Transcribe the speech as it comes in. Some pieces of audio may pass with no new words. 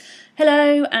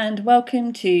Hello and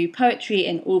welcome to Poetry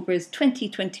in Alborough's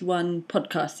 2021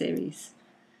 podcast series.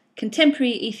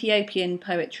 Contemporary Ethiopian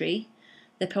poetry,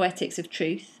 the Poetics of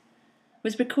Truth,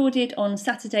 was recorded on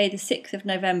Saturday the 6th of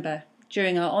November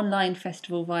during our online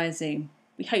festival via Zoom.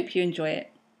 We hope you enjoy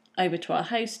it. Over to our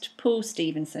host, Paul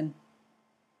Stevenson.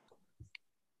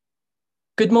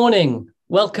 Good morning.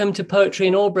 Welcome to Poetry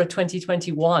in Alboroughh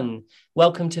 2021.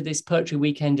 Welcome to this poetry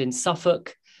weekend in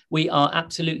Suffolk. We are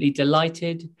absolutely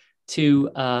delighted to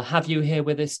have you here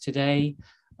with us today,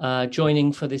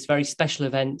 joining for this very special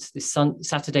event, this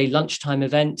Saturday lunchtime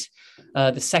event,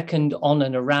 the second on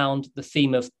and around the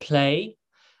theme of play,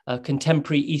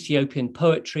 contemporary Ethiopian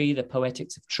poetry, the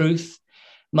Poetics of Truth.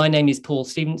 My name is Paul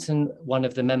Stevenson, one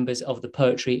of the members of the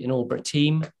Poetry in Alboroughh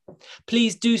team.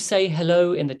 Please do say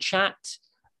hello in the chat.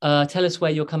 Tell us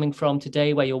where you're coming from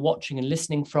today, where you're watching and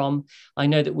listening from. I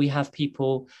know that we have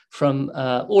people from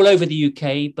all over the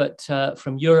UK, but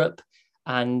from Europe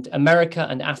and America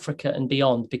and Africa and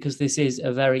beyond, because this is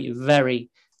a very, very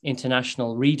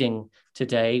international reading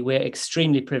today. We're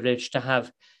extremely privileged to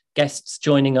have guests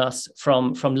joining us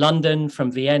from London,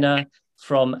 from Vienna,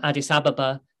 from Addis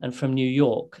Ababa, and from New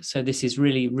York. So this is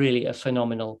really, really a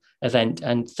phenomenal event.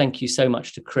 And thank you so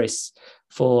much to Chris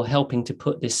for helping to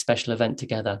put this special event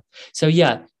together. So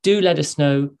yeah, do let us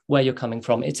know where you're coming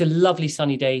from. It's a lovely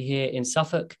sunny day here in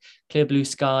Suffolk, clear blue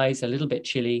skies, a little bit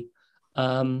chilly.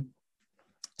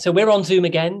 So we're on Zoom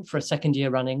again for a second year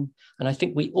running. And I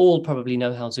think we all probably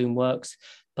know how Zoom works.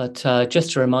 But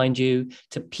just to remind you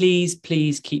to please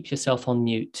keep yourself on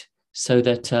mute so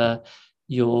that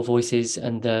your voices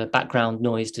and the background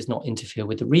noise does not interfere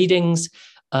with the readings.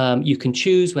 You can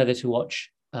choose whether to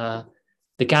watch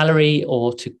the gallery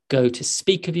or to go to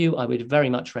Speak of You. I would very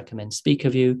much recommend Speak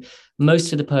of You.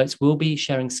 Most of the poets will be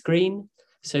sharing screen.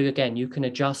 So again, you can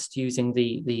adjust using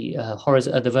the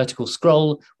vertical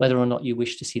scroll, whether or not you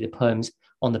wish to see the poems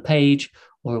on the page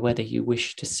or whether you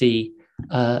wish to see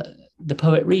the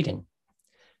poet reading.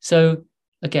 So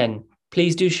again,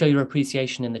 please do show your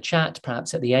appreciation in the chat,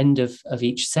 perhaps at the end of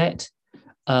each set.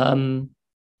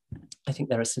 I think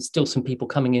there are still some people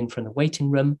coming in from the waiting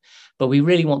room, but we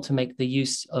really want to make the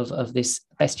use of this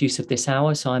best use of this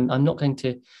hour. So I'm not going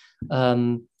to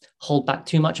hold back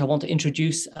too much. I want to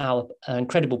introduce our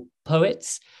incredible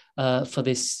poets for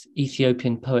this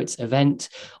Ethiopian Poets event.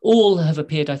 All have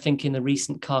appeared, I think, in the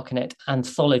recent Carcanet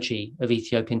anthology of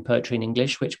Ethiopian poetry in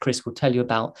English, which Chris will tell you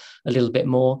about a little bit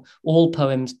more. All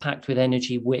poems packed with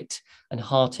energy, wit, and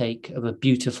heartache of a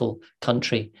beautiful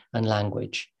country and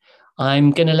language.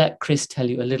 I'm going to let Chris tell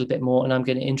you a little bit more, and I'm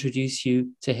going to introduce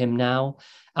you to him now,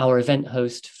 our event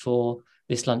host for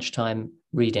this lunchtime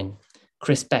reading,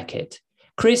 Chris Beckett.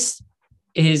 Chris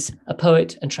is a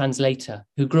poet and translator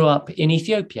who grew up in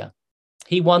Ethiopia.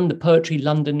 He won the Poetry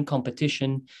London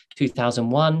competition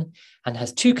 2001 and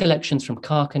has two collections from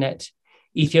Carcanet,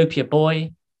 Ethiopia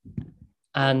Boy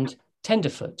and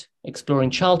Tenderfoot,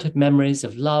 exploring childhood memories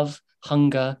of love,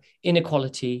 hunger,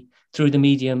 inequality through the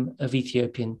medium of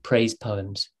Ethiopian praise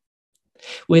poems.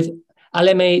 With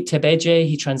Mihret Kebede,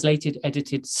 he translated,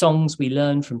 edited Songs We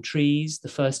Learn from Trees, the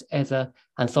first ever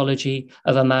anthology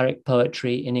of Amharic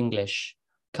poetry in English,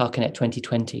 Carcanet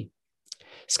 2020.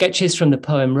 Sketches from the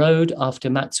poem Road after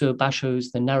Matsuo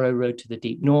Basho's The Narrow Road to the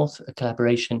Deep North, a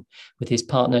collaboration with his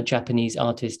partner, Japanese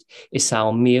artist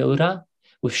Isao Miura,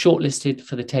 was shortlisted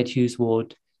for the Ted Hughes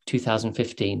Award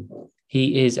 2015.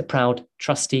 He is a proud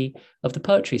trustee of the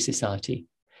Poetry Society.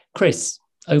 Chris,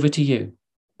 over to you.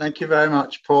 Thank you very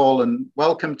much, Paul, and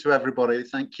welcome to everybody.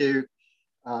 Thank you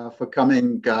for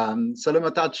coming.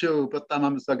 Salumatachu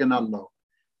Batamam Saganallo.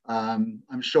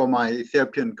 I'm sure my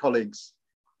Ethiopian colleagues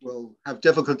will have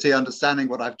difficulty understanding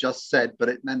what I've just said, but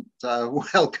it meant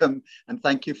welcome and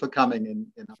thank you for coming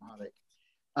in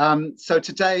Amharic. So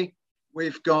today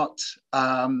we've got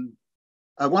a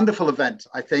wonderful event,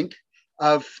 I think,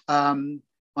 of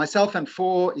myself and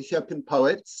four Ethiopian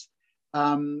poets.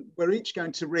 We're each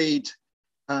going to read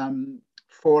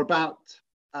for about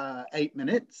 8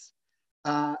 minutes.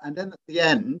 And then at the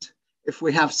end, if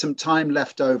we have some time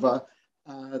left over,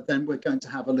 then we're going to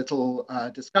have a little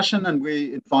discussion, and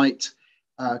we invite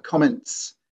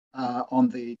comments on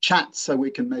the chat so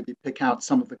we can maybe pick out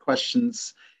some of the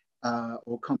questions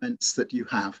or comments that you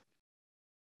have.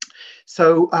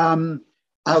 So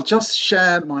I'll just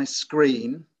share my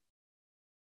screen.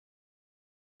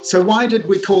 So why did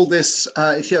we call this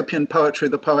Ethiopian poetry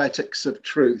the Poetics of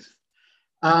Truth?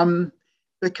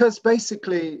 Because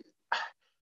basically,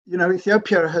 you know,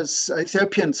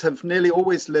 Ethiopians have nearly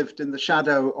always lived in the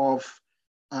shadow of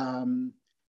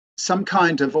some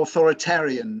kind of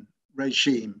authoritarian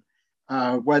regime,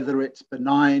 whether it's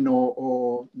benign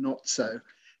or not not so.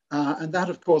 And that,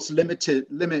 of course,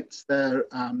 limits their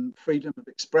freedom of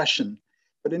expression.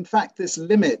 But in fact, this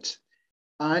limit,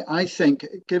 I think,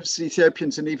 it gives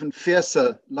Ethiopians an even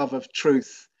fiercer love of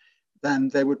truth than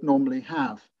they would normally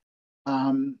have.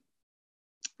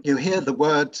 You hear the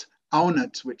word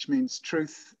aunet, which means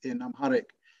truth in Amharic,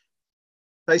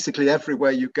 basically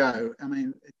everywhere you go. I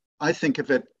mean, I think of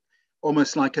it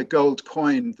almost like a gold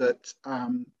coin that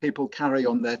people carry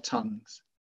on their tongues.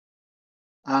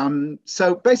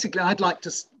 So basically, I'd like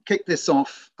to kick this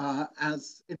off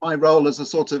as in my role as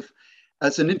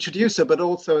as an introducer, but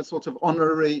also a sort of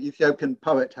honorary Ethiopian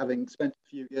poet, having spent a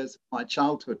few years of my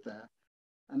childhood there.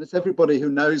 And as everybody who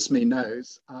knows me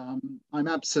knows, I'm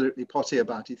absolutely potty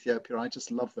about Ethiopia. I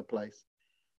just love the place.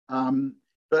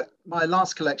 But my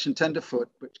last collection, Tenderfoot,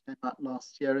 which came out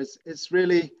last year, is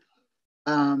really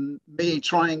me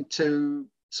trying to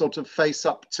sort of face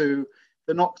up to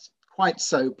the not quite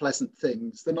so pleasant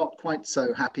things, the not quite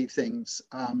so happy things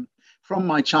from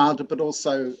my childhood, but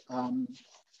also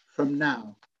from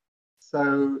now.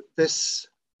 So this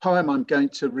poem I'm going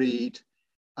to read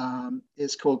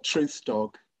is called Truth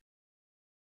Dog.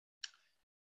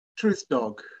 Truth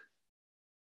Dog.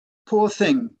 Poor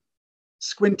thing,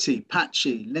 squinty,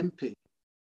 patchy, limpy,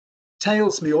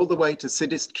 tails me all the way to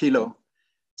Siddist Kilo,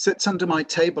 sits under my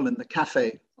table in the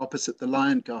cafe opposite the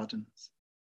Lion Gardens,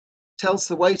 tells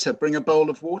the waiter bring a bowl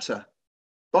of water,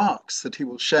 barks that he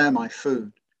will share my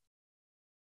food.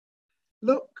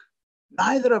 Look,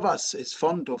 neither of us is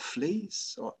fond of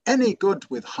fleas or any good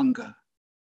with hunger.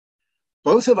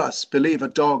 Both of us believe a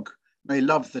dog may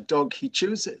love the dog he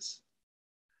chooses,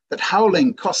 that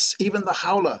howling costs even the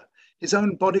howler his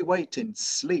own body weight in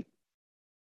sleep.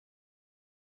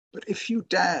 But if you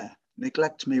dare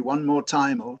neglect me one more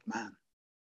time, old man,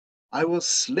 I will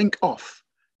slink off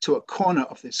to a corner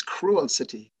of this cruel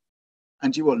city,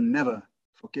 and you will never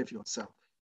forgive yourself.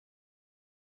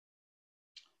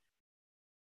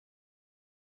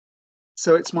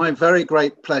 So it's my very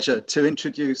great pleasure to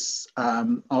introduce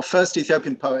our first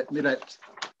Ethiopian poet, Mihret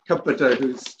Kebede,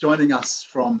 who's joining us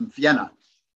from Vienna.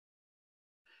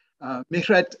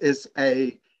 Mihret is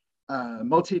a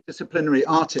multidisciplinary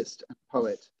artist and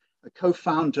poet, a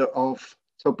co-founder of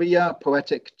Tobia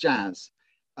Poetic Jazz,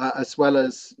 as well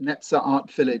as Netza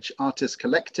Art Village Artist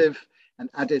Collective and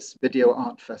Addis Video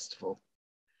Art Festival.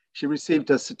 She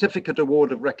received a certificate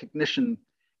award of recognition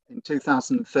in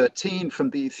 2013 from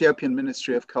the Ethiopian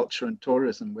Ministry of Culture and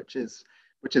Tourism, which is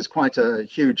quite a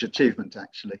huge achievement,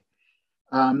 actually.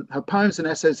 Her poems and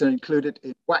essays are included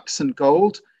in Wax and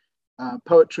Gold,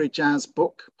 poetry jazz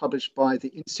book published by the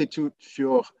Institut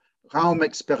für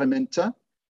Raumexperimente,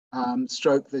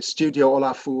 stroke the Studio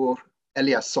Olafur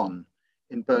Eliasson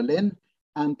in Berlin,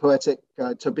 and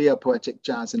Tobia Poetic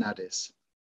Jazz in Addis.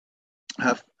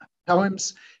 Her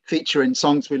poems feature in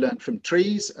Songs We Learned from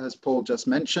Trees, as Paul just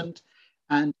mentioned,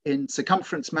 and in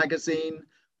Circumference Magazine,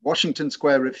 Washington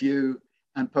Square Review,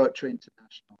 and Poetry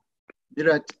International.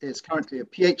 Mihret is currently a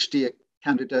PhD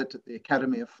candidate at the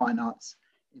Academy of Fine Arts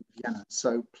in Vienna.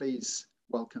 So please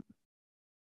welcome.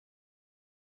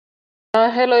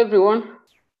 Hello, everyone.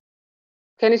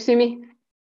 Can you see me?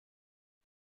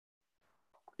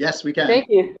 Yes, we can. Thank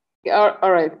you.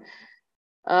 All right.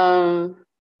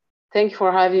 Thank you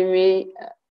for having me.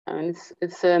 And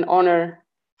it's an honor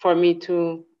for me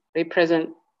to represent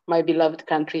my beloved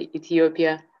country,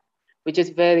 Ethiopia, which is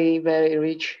very, very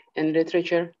rich in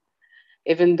literature,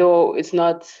 even though it's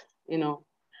not,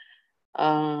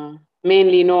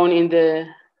 mainly known in the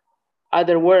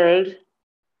other world.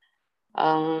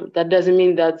 That doesn't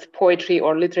mean that poetry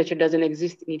or literature doesn't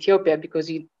exist in Ethiopia, because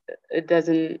it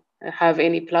doesn't have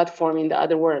any platform in the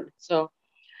other world. So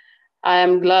I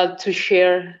am glad to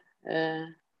share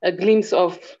a glimpse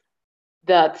of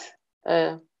that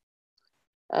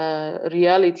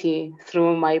reality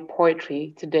through my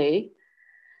poetry today.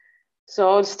 So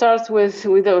I'll start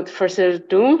without further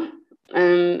ado,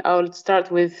 and I'll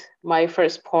start with my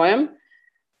first poem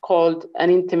called An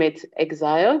Intimate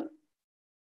Exile.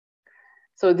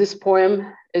 So this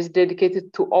poem is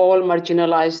dedicated to all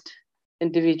marginalized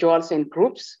individuals and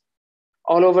groups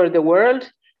all over the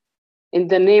world in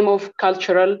the name of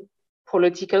cultural,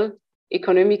 political,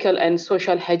 economical, and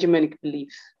social hegemonic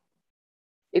beliefs.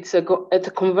 It's a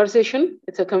conversation.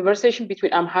 It's a conversation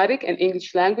between Amharic and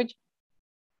English language,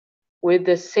 with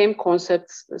the same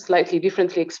concepts slightly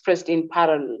differently expressed in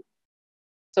parallel.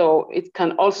 So it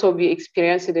can also be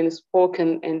experienced in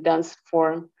spoken and dance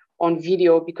form on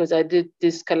video, because I did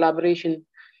this collaboration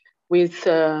with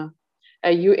a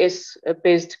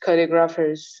US-based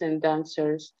choreographers and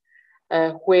dancers,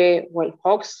 Hwe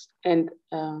Hawks and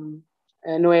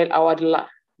Noel Awadla.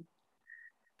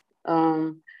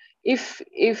 If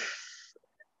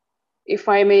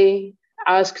I may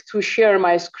ask to share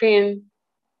my screen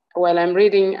while I'm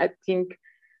reading, I think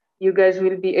you guys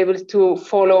will be able to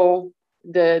follow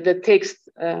the text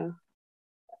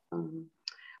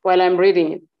while I'm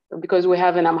reading it, because we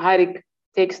have an Amharic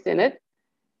text in it.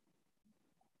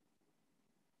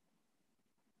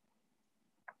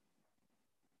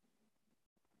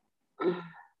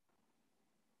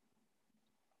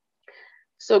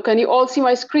 So can you all see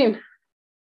my screen?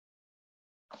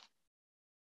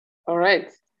 All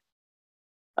right.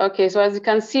 Okay, so as you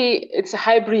can see, it's a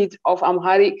hybrid of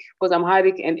Amharic, both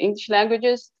Amharic and English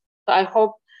languages. So I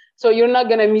hope, so you're not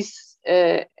gonna miss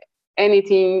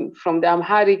anything from the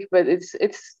Amharic, but it's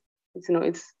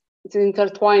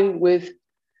intertwined with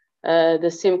the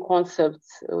same concept,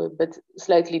 but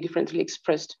slightly differently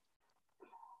expressed.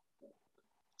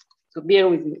 So bear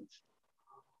with me.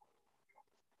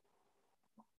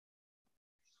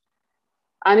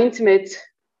 An intimate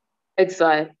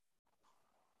exile,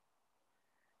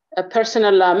 a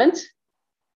personal lament,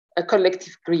 a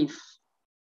collective grief.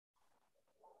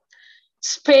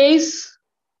 Space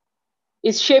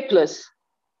is shapeless.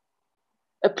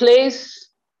 A place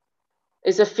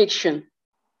is a fiction,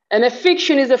 and a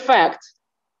fiction is a fact,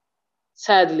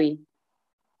 sadly.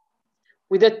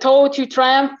 With a thought you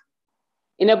triumph,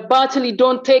 in a battle you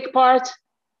don't take part,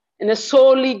 in a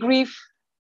solely grief,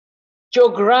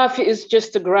 geography is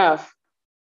just a graph.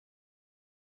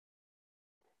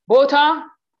 ቦታ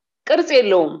ቅርጽ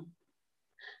የለውም፣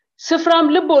 ስፍራም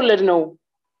ልብ ወለድ ነው።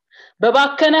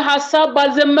 በባከነ ሐሳብ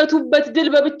ባልዘመቱበት ድል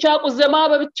በብቻ ቁዘማ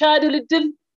በብቻ ድልድል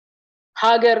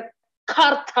ሀገር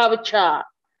ካርታ ብቻ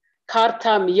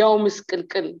ካርታም ያው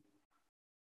ምስቅልቅል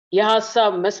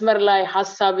የሐሳብ መስመር ላይ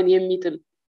ሐሳብን የሚጥል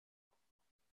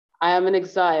I am an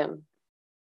exile.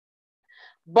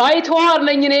 ባይተዋር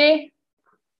ነኝ እኔ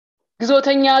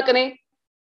ግዞተኛ ቅኔ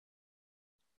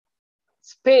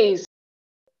Space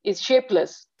is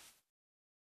shapeless.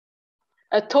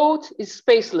 A thought is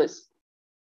spaceless.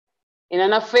 In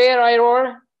an affair I roar,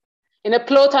 in a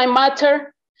plot I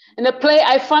matter, in a play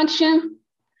I function.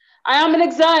 I am an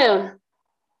exile.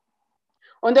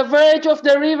 On the verge of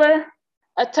the river,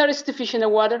 a thirsty fish in the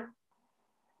water,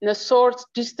 in a short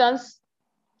distance,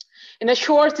 in a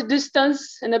short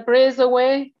distance, in a breeze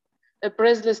away, a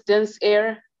breathless dense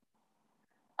air.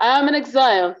 I am an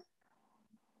exile.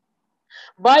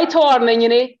 ባይተዋር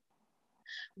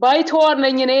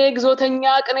ነኝ እኔ ግዞተኛ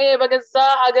ቅኔ በገዛ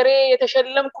ሀገሬ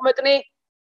የተሸለምኩ መጥኔ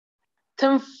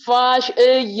ትንፋሽ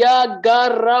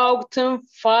እያጋራው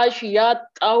ትንፋሽ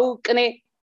ያጣው ቅኔ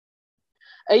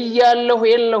እያለሁ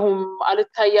የለሁም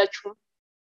አልታያችሁም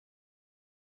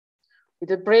with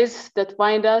the breath that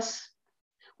bind us,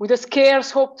 with a scarce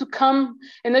hope to come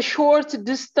in a short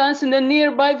distance in the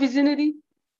nearby vicinity.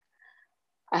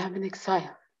 I am an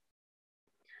exile.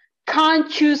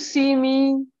 Can't you see me?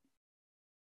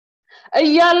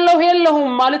 እያለሁ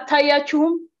የለሁም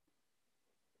አልታያችሁም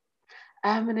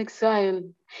I am an exile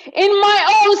in my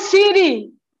own city.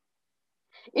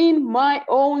 In my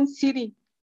own city.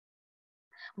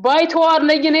 ባይተዋር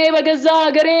ነኝ እኔ በገዛ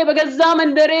ሀገሬ በገዛ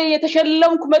መንደሬ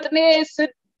የተሸለምኩ መጥኔ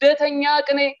ስደተኛ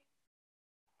ቅኔ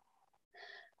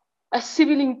A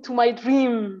sibling to my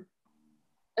dream,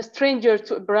 a stranger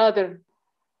to a brother.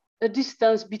 The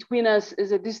distance between us is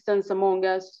a distance among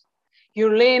us.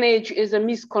 Your lineage is a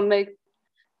misconnect.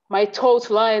 My thought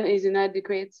line is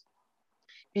inadequate.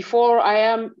 Before I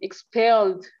am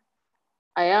expelled,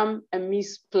 I am a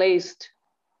misplaced.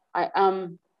 I am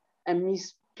a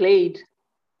misplayed.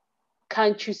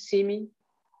 Can't you see me?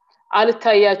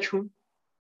 አልታያችሁም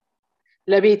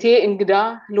ለቤቴ እንግዳ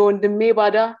ለወንድሜ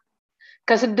ባዳ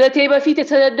ከስደቴ በፊት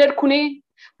የተሰደድኩ እኔ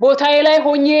ቦታዬ ላይ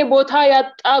ሆኜ ቦታ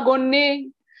ያጣ ጎኔ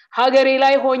ሀገሬ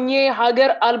ላይ ሆኜ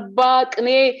ሀገር አልባ ቅኔ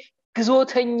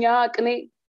ግዞተኛ ቅኔ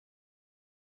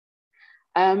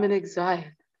I am an exile.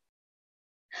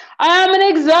 I am an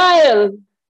exile.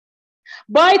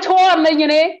 ባይተዋር ነኝ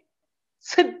እኔ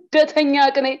ስደተኛ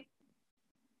ቅኔ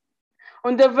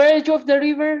On the verge of the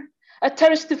river, a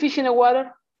thirsty fish in the water,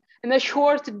 in a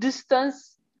short distance,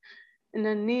 in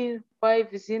a nearby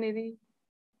vicinity,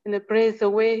 in a breath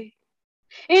away.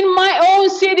 In my own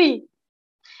city.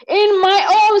 In my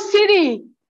own city.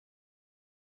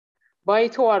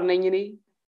 ባይተዋር ነኝ እኔ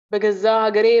በገዛ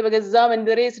ሀገሬ በገዛ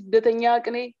መንደሬ ስደተኛ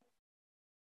ቅኔ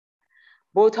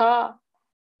ቦታ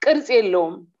ቅርጽ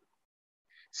የለውም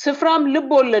ስፍራም ልብ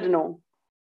ወለድ ነው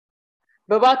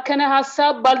በባከነ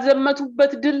ሐሳብ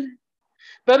ባልዘመቱበት ድል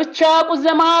በብቻ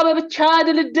ቁዘማ በብቻ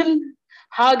ድልድል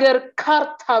ሀገር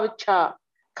ካርታ ብቻ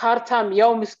ካርታም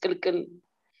ያው ምስቅልቅል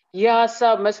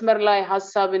የሐሳብ መስመር ላይ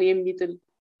ሐሳብን የሚጥል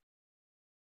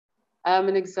I am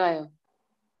in exile.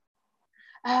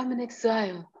 I am in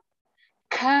exile.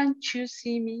 Can't you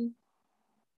see me?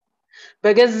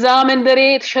 በገዛ መንደሬ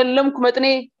ተሸለምኩ መጥኔ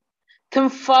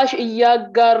ትንፋሽ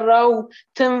እያጋራው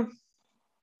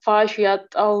ትንፋሽ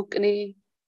ያጣው ቅኔ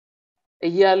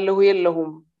እያለሁ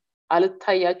የለሁም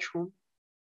አልታያችሁም.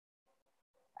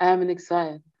 I am in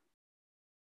exile.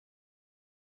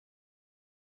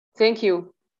 Thank you.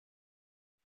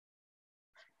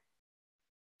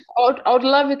 I would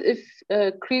love it if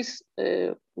Chris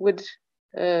would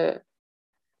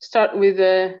start with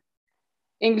the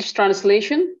English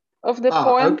translation of the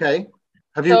poem. Okay.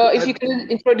 So if you can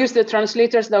introduce the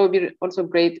translators, that would be also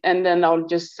great. And then I'll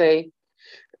just say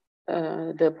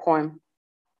the poem.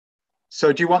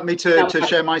 So do you want me to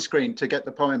share my screen to get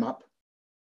the poem up?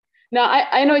 No,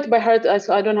 I know it by heart, so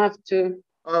I don't have to.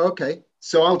 Oh, okay.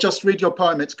 So I'll just read your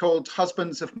poem. It's called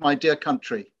Husbands of My Dear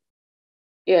Country.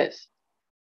 Yes.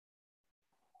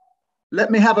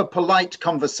 Let me have a polite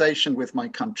conversation with my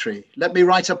country. Let me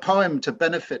write a poem to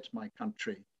benefit my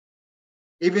country.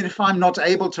 Even if I'm not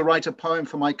able to write a poem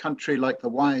for my country like the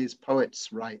wise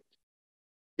poets write.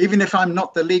 Even if I'm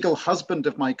not the legal husband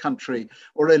of my country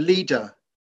or a leader,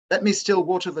 let me still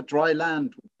water the dry land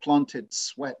with planted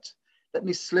sweat. Let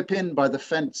me slip in by the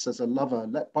fence as a lover,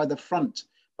 let by the front,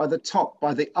 by the top,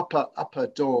 by the upper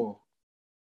door.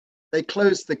 They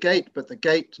closed the gate, but the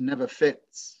gate never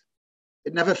fits.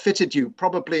 It never fitted you.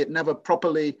 Probably it never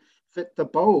properly fit the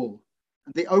bowl.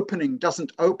 And the opening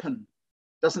doesn't open,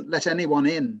 doesn't let anyone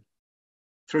in.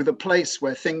 Through the place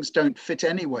where things don't fit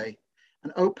anyway.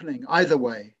 An opening either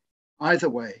way, either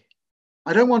way.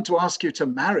 I don't want to ask you to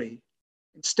marry.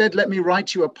 Instead, let me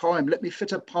write you a poem. Let me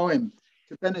fit a poem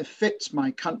to benefit my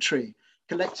country,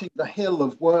 collecting the hill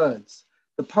of words.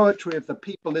 The poetry of the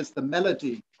people is the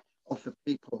melody of the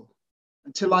people.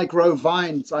 Until I grow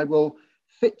vines, I will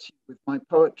fit you with my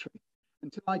poetry.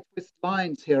 Until I twist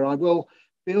lines here, I will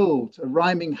build a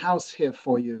rhyming house here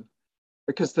for you,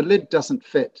 because the lid doesn't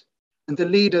fit and the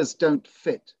leaders don't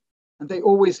fit, and they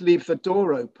always leave the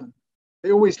door open.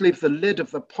 They always leave the lid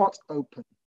of the pot open,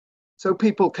 so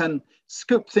people can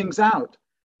scoop things out,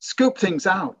 scoop things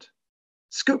out,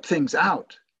 scoop things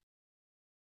out.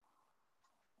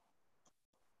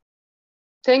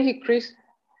 Thank you, Chris.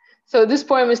 So this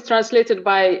poem is translated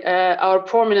by our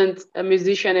prominent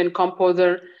musician and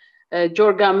composer,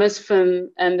 Jorga Mesfin,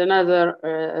 and another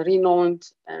renowned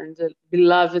and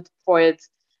beloved poet,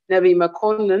 Nabi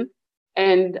Makonnen,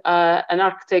 and an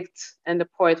architect and a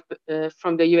poet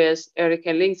from the US, Eric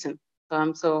Ellingson. So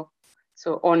I'm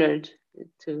so honored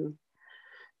to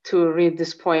read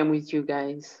this poem with you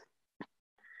guys.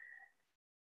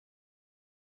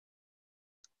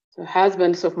 So,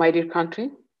 husbands of my dear country,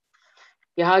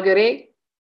 የሀገሬ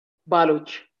ባሎች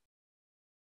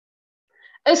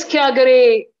እስኪ ሀገሬ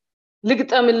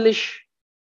ልግጠምልሽ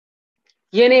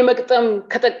የኔ መቅጠም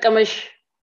ከጠቀመሽ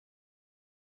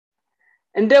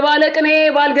እንደ ባለቅኔ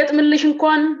ባልገጥምልሽ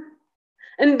እንኳን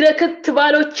እንደ ክት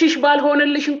ባሎችሽ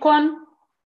ባልሆንልሽ እንኳን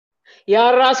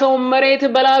ያራሰው መሬት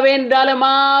በላቤ እንዳለማ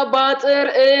ባጥር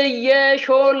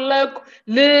እየሾለኩ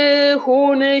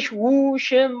ልሁንሽ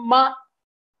ውሽማ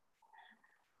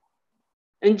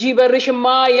እንጂ በርሽማ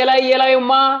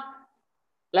የላዩማ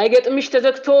ላይገጥምሽ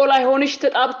ተዘግቶ ላይሆንሽ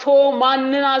ተጣብቶ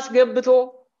ማንን አስገብቶ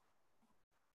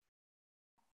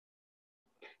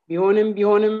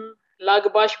ቢሆንም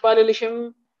ላግባሽ ባልልሽም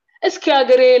እስኪ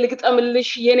ሀገሬ ልግጠምልሽ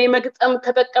የኔ መግጠም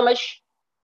ከጠቀመሽ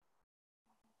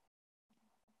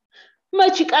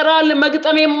መች ቀራል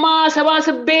መግጠሜማ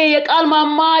ሰባስቤ የቃል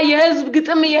ማማ የህዝብ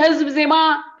ግጥም የህዝብ ዜማ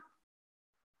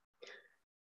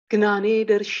ግናኔ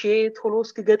ደርሼ ቶሎ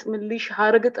እስክገጥምልሽ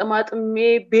ሀረግ ጠማጥሜ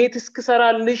ቤት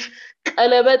እስክሰራልሽ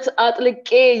ቀለበት አጥልቄ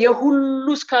የሁሉ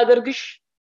እስካደርግሽ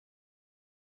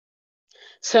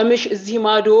ሰምሽ እዚህ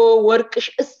ማዶ ወርቅሽ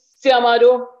እዚያ ማዶ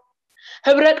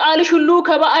ህብረ ቃልሽ ሁሉ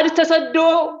ከባዕድ ተሰዶ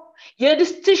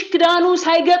የድስትሽ ክዳኑ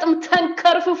ሳይገጥም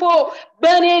ተንከርፍፎ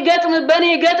በኔ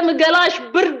ገጥም ገላሽ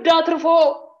ብርድ አትርፎ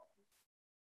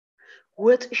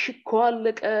ወጥሽ እኮ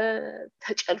አለቀ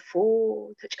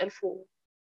ተጨልፎ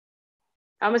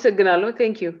አመሰግናለሁ.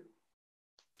 Thank you.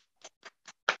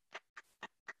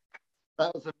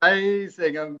 That was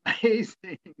amazing.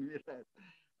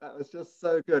 That was just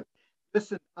so good.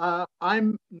 Listen, I'm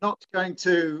not going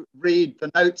to read the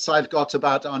notes I've got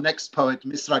about our next poet,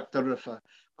 Misrak Terefe.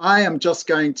 I am just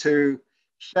going to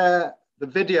share the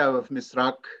video of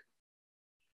Misrak.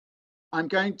 I'm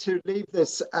going to leave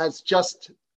this as just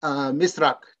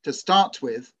Misrak to start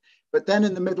with, but then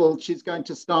in the middle, she's going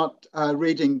to start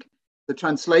reading the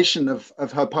translation of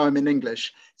her poem in English.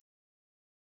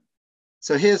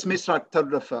 So here's Misrak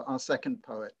Terefe, our second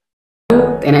poet.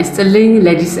 ጤና ይስጥልኝ,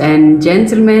 ladies and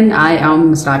gentlemen. I am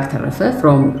Misrak Terefe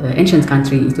from ancient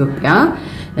country Ethiopia.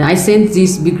 I send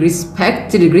these big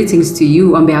respected greetings to you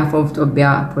on behalf of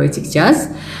Ethiopia Poetic Jazz.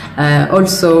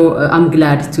 I'm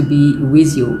glad to be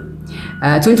with you.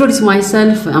 To introduce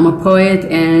myself, I'm a poet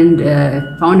and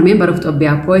founder member of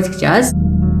Ethiopia Poetic Jazz.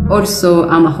 Also,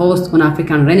 I'm a host on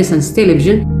African Renaissance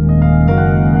Television.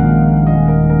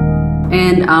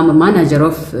 And I'm a manager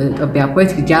of Ethiopia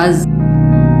Poetic Jazz.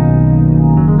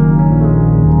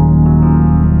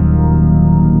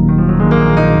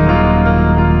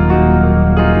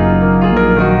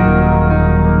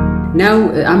 Now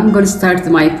I'm going to start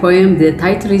my poem. The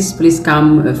title is Please Come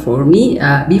For Me.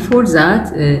 Before that,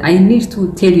 I need to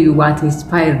tell you what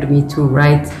inspired me to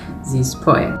write this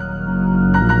poem.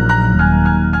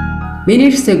 Many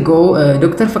years ago,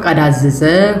 Dr. Fakad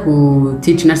Azize, who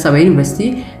teaches in Addis University,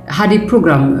 had a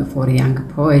program for young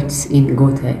poets in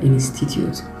Goethe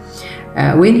Institute.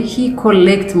 When he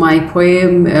collected my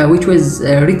poem, which was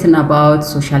written about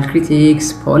social critics,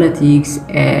 politics,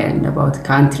 and about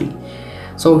country.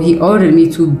 So he ordered me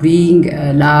to bring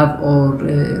a love or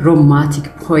romantic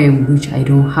poem, which I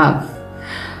don't have.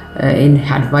 And he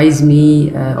advised me,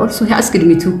 also he asked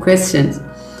me 2 questions.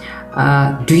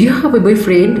 Do you have a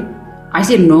boyfriend? I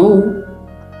said, no.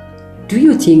 Do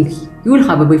you think you will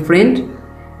have a boyfriend?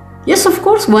 Yes, of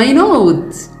course, why not?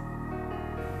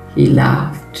 He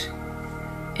laughed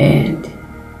and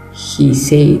he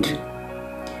said,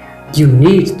 you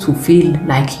need to feel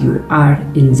like you are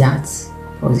in that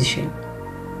position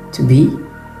to be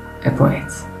a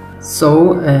poet. So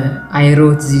I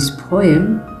wrote this poem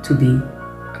to be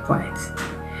a poet.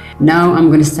 Now I'm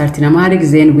going to start in Amharic,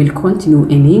 then we'll continue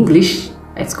in English.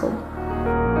 Let's go.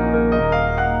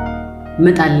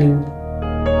 መጣልኝ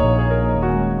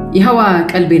ይኸዋ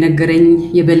ቀልቤ ነገረኝ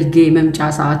የበልጌ መምጫ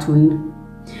ሰዓቱን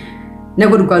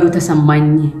ነጎድጓዱ ተሰማኝ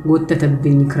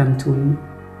ጎተተብኝ ክረምቱን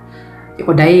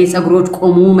የቆዳዬ ጸጉሮች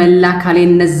ቆሙ መላ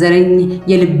ካሌን ነዘረኝ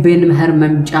የልቤን መህር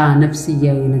መምጫ ነፍስዬ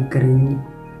ነገረኝ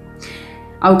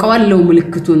አውቀዋለሁ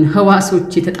ምልክቱን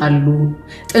ህዋሶች የተጣሉ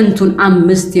ጥንቱን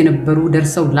 5 የነበሩ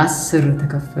ደርሰው ለ10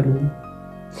 ተከፈሉ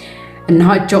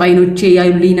እነሆአቸው አይኖቼ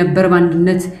ያዩልኝ ነበር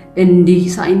ባንድነት እንዲህ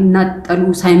ሳይናጠሉ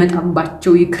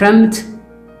ሳይመጣባቸው ይክረምት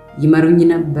ይመሩኝ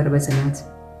ነበር በጽናት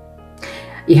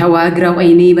ይኸዋ ግራው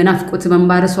አይኔ በናፍቆት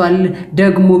መንባረሷል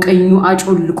ደግሞ ቀኙ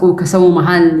አጮልቆ ከሰው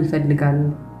መሃል ይፈልጋል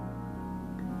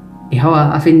ይኸዋ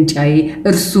አፍንጫዬ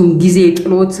እርሱም ጊዜ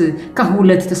ጥሎት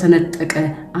ከሁለት ተሰነጠቀ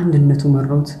አንድነቱ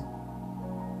መሮት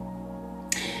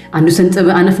አንዱ ሰንጥብ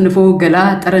አነፍንፎ ገላ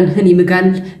ጠረንህን ይምጋል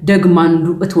ደግሞ አንዱ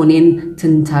እቶኔን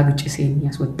ትንታግ ጭሴን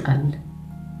ያስወጣል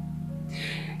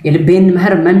የልቤን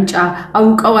መህር መምጫ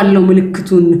አውቀዋለሁ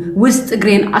ምልክቱን ውስጥ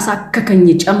እግሬን አሳከከኝ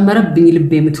ጨመረብኝ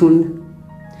ልቤ ምቱን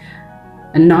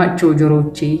እነሆአቸው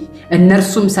ጆሮቼ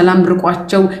እነርሱም ሰላም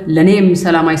ርቋቸው ለኔም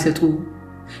ሰላም አይሰጡ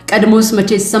ቀድሞስ መቼ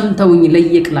ሰምተውኝ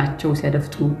ለየቅላቸው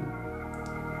ሲያደፍጡ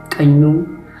ቀኙ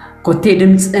ኮቴ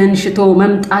ድምጽን ሽቶ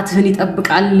መምጣትህን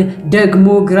ይጠብቃል ደግሞ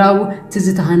ግራው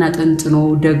ትዝታህን አጥንጥኖ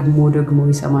ደግሞ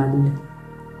ይሰማል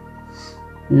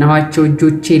እነሆአቸው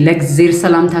እጆቼ ለእግዚአብሔር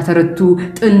ሰላምታ ተረቱ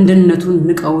ጥንድነቱን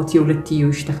ንቀውት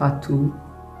የሁለትዮሽ ተፋቱ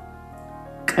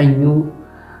ቀኙ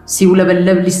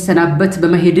ሲውለበለብ ሊሰናበት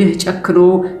በመሄድህ ጨክኖ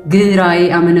ግራዬ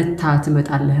አመነታ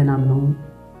ትመጣለህና ነው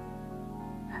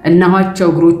እነሆአቸው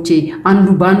እግሮቼ አንዱ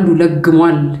ባንዱ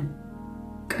ለግሟል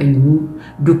ቀኙ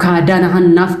ዱካ ዳናህን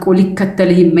ናፍቆ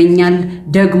ሊከተልህ ይመኛል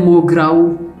ደግሞ ግራው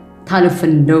ታልፍ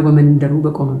እንደው በመንደሩ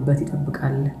በቆመበት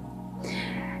ይጠብቃል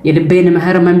የልቤን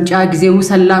መህር መምጫ ጊዜው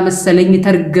ሰላ መሰለኝ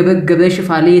ተርገበገበ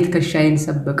ሽፋሌ ትከሻዬን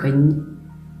ሰበቀኝ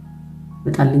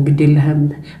መጣልኝ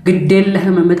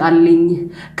ግዴለህም መጣልኝ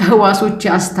ከህዋሶች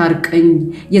አስታርቀኝ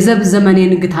የዘብ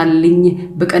ዘመኔን ግታልኝ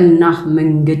በቀናህ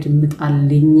መንገድ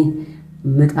መጣልኝ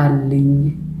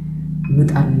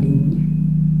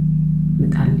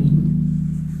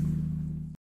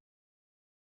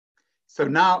So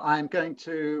now I'm going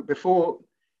to, before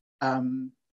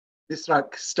Misrak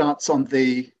starts on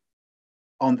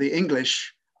the English,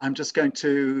 I'm just going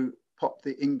to pop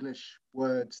the English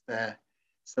words there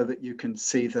so that you can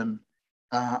see them.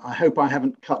 I hope I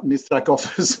haven't cut Misrak off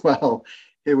as well.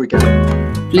 Here we go.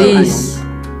 Please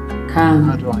come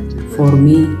for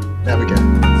me. There we go.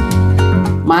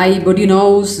 My body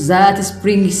knows that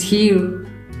spring is here,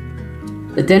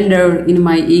 the tender in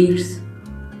my ears,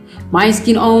 my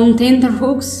skin on tender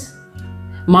hooks,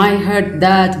 my heart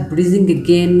that breathing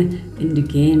again and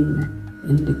again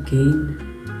and again.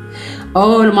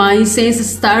 All my senses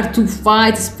start to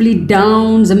fight, split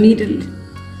down the middle.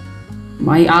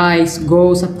 My eyes go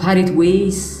separate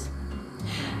ways,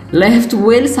 left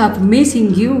wells up missing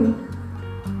you.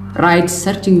 right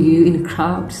searching you in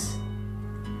crowds.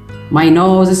 My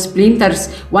nose splinters,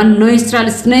 one nostril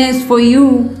sneezes for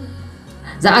you,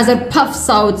 the other puffs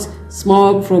out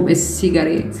smoke from a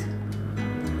cigarette.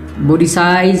 Body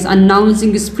size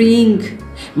announcing spring,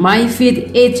 my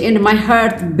feet itch and my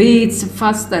heart beats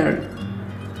faster.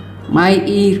 My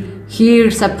ear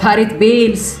hears separate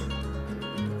bells.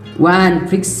 One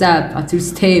pricks up at your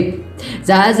step,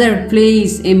 the other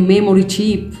plays a memory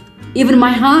chip. Even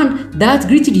my hand that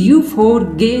greeted you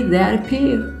forget their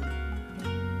repair.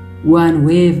 One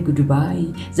wave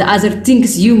goodbye, the other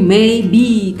thinks you may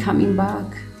be coming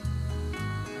back.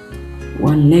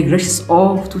 One leg rushes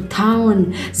off to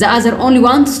town, the other only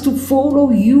wants to follow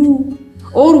you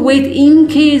or wait in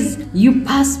case you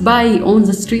pass by on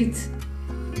the street.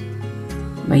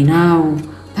 By now,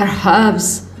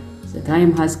 perhaps the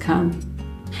time has come.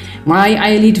 My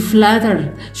eyelid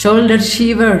flutter, shoulder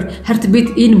shiver,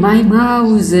 heartbeat in my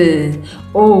mouth.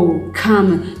 Oh,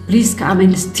 come, please come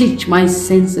and stitch my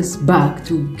senses back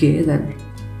together.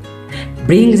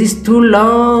 Bring this too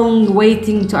long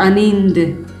waiting to an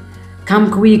end.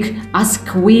 Come quick, as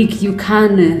quick you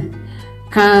can.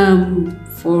 Come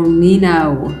for me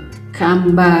now,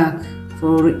 come back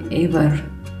forever.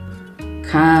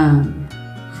 Come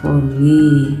for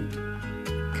me,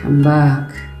 come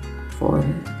back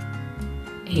forever.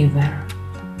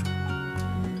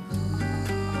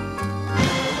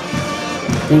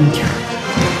 Thank you.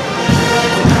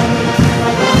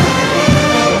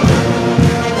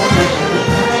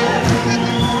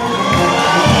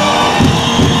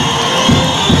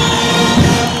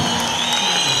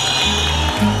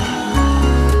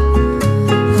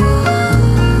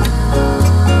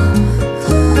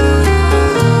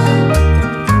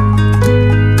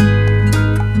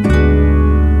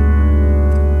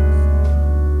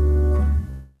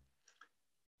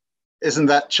 Isn't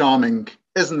that charming?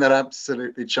 Isn't that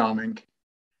absolutely charming?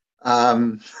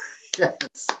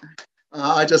 Yes,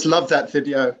 I just love that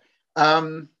video.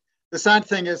 The sad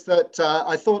thing is that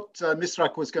I thought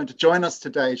Misrak was going to join us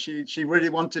today. She really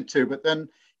wanted to, but then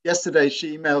yesterday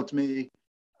she emailed me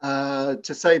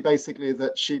to say basically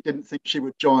that she didn't think she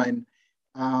would join,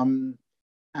 and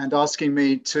asking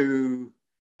me to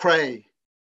pray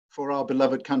for our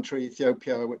beloved country,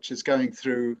 Ethiopia, which is going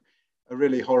through a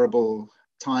really horrible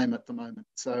time at the moment.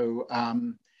 So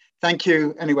thank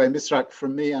you anyway, Misrak,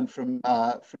 from me and from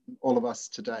all of us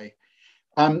today.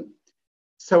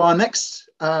 So our next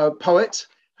poet,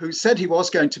 who said he was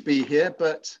going to be here,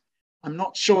 but I'm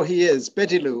not sure he is.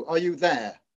 Bedilu, are you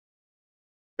there?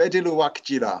 Bedilu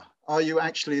Wakjira, are you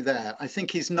actually there? I think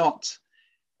he's not.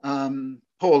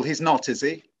 Paul, he's not, is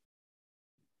he?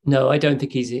 No, I don't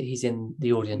think he's in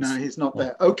the audience. No, he's not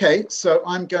there. Okay, so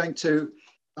I'm going to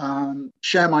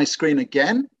share my screen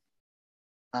again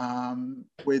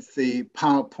with the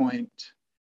PowerPoint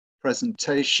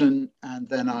presentation, and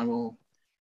then I will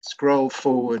scroll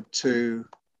forward to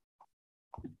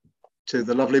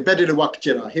the lovely Bedilu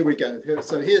Wakjira. Here we go.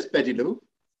 So here's Bedilu.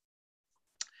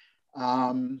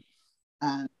 And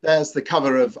there's the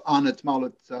cover of Arnett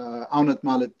Malet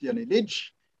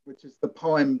Yenilij, which is the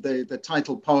poem, the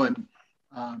title poem,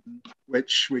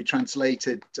 which we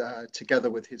translated together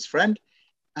with his friend.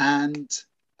 And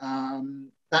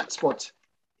that's what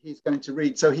he's going to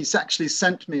read. So he's actually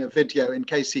sent me a video in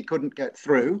case he couldn't get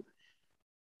through.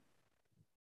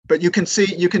 But you can see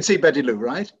Bedilu,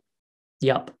 right?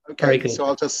 Yep. Okay, very good. So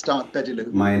I'll just start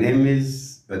Bedilu. My name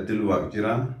is Bedilu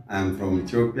Wakjira. I'm from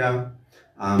Ethiopia.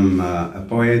 I'm a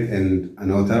poet and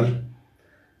an author.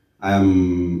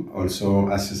 I'm also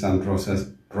assistant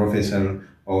professor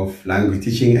of language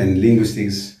teaching and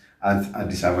linguistics at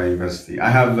Addis Ababa University. I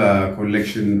have a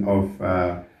collection of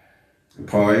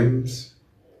poems,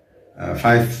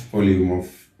 5 volumes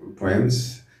of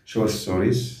poems, short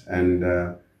stories, and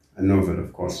a novel,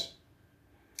 of course.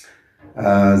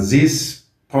 This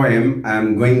poem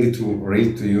I'm going to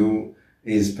read to you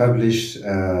is published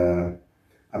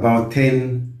about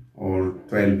 10 or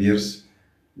 12 years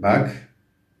back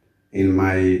in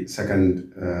my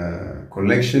second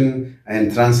collection,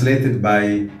 and translated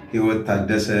by Mihret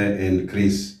Kebede and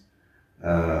Chris,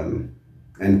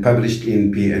 and published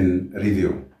in PN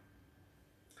Review.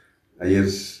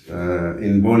 Yes,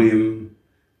 in volume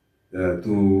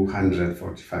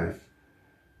 245.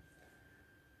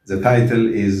 The title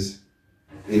is,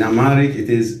 in Amharic, it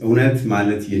is Unet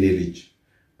Malet Yenilij.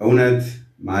 Unet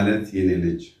Malet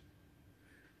Yenilij.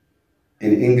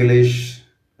 In English,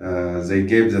 they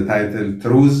gave the title,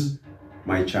 Truth,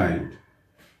 My Child.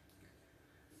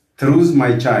 Truth,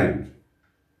 my child,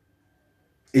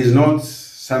 is not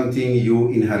something you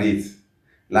inherit,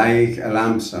 like a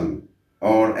lump sum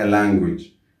or a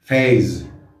language, phase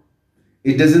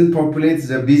It doesn't populate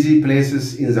the busy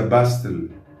places in the bustle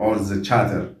or the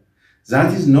chatter.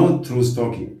 That is not truth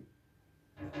talking.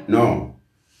 No.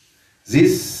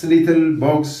 This little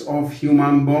box of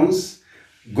human bones,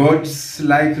 God's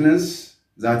likeness,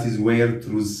 that is where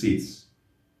truth sits.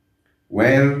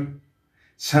 Where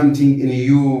something in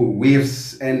you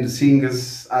wears and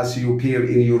sings as you peer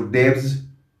in your depths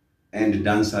and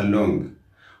dance along.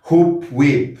 Hope,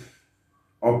 weep,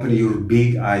 open your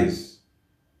big eyes.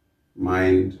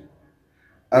 Mind.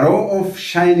 A row of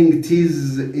shining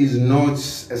tears is not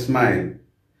a smile.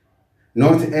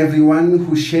 Not everyone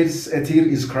who sheds a tear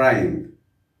is crying.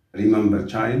 Remember,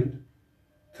 child,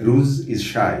 truth is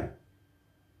shy.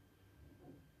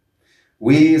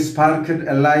 We sparkled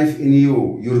a life in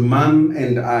you, your mom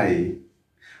and I,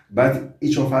 but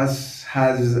each of us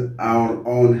has our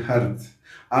own heart.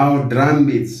 Our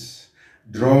drumbeats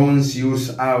drones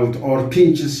yours out or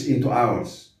pinches into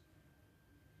ours.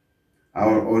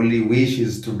 Our only wish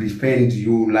is to defend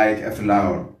you like a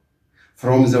flower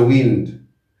from the wind,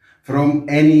 from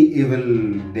any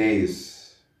evil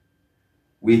days.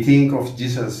 We think of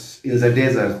Jesus in the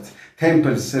desert,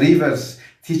 temples, rivers,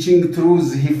 teaching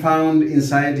truths he found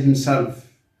inside himself.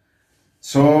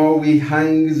 So we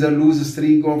hang the loose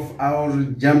string of our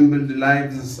jumbled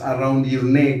lives around your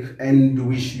neck and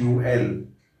wish you well.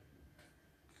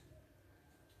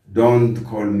 Don't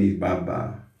call me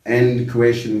Baba and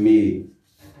question me.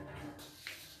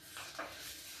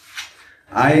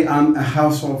 I am a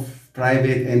house of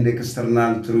private and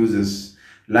external truths,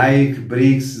 like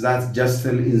bricks that just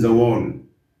fell in the wall,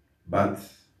 but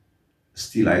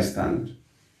still I stand.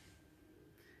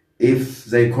 If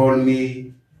they call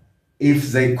my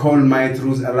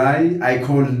truth a lie, I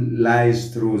call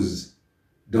lies truths.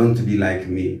 Don't be like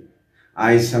me.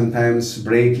 I sometimes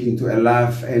break into a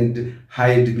laugh and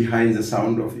hide behind the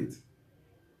sound of it.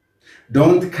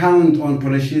 Don't count on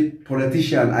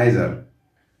politicians either.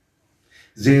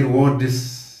 Their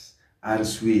words are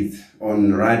sweet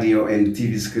on radio and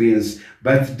TV screens,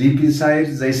 but deep inside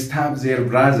they stab their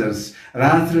brothers,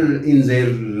 rattle in their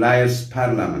liars'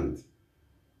 parliament.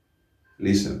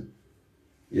 Listen.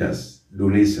 Yes, do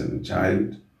listen,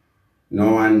 child.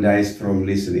 No one dies from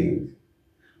listening.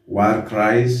 War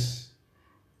cries,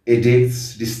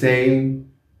 edicts,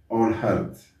 disdain, all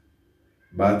hurt.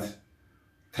 But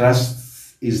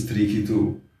trust is tricky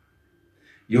too.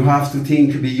 You have to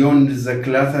think beyond the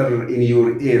clutter in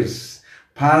your ears,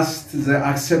 past the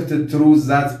accepted truths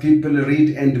that people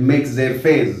read and make their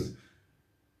face,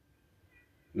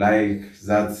 like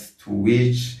that to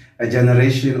which a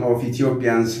generation of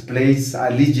Ethiopians placed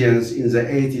allegiance in the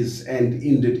 80s and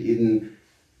ended in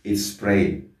its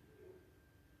prey.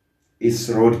 It's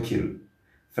roadkill,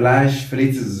 flash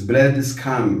flits, blood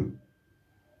scum.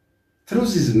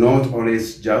 Truth is not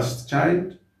always just,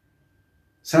 child.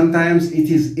 Sometimes it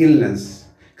is illness,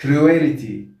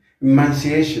 cruelty,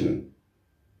 emaciation.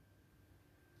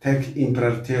 Take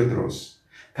Emperor Theodorus,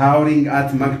 towering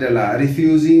at Magdala,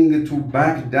 refusing to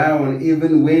back down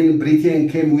even when Britain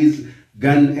came with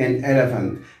gun and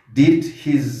elephant. Did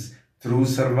his truth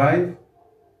survive?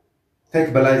 Take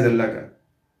Balai Zallaka,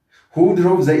 who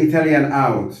drove the Italian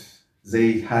out.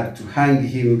 They had to hang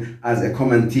him as a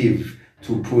common thief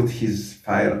to put his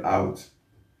fire out.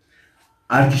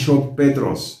 Archbishop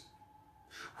Petros,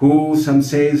 who some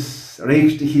says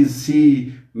raked his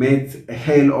sea, made a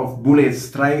hail of bullets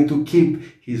trying to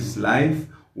keep his life,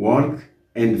 work,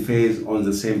 and faith on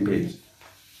the same page.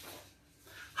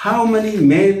 How many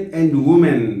men and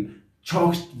women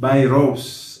choked by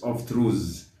ropes of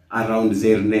truth around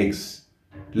their necks,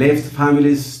 left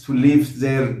families to lift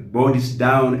their bodies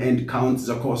down and count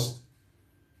the cost?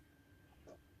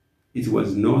 It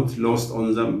was not lost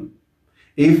on them.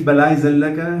 If Balai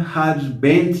Zallaka had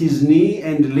bent his knee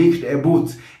and licked a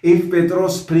boot, if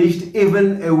Petros preached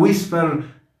even a whisper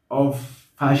of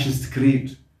fascist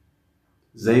creed,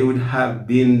 they would have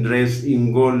been dressed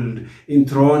in gold,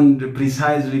 enthroned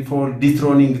precisely for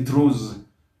dethroning truth.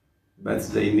 But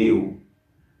they knew,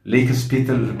 like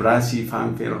Spital Brassy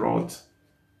fanfare wrote,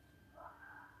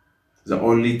 the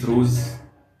only truths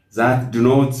that do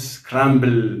not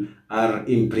crumble are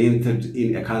imprinted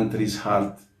in a country's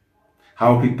heart.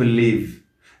 How people live,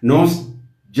 not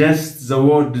just the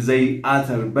word they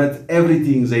utter, but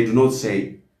everything they do not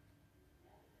say.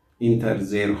 Enter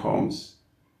their homes,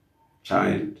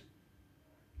 child.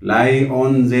 Lie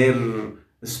on their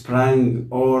sprung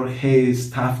or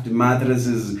hay-stuffed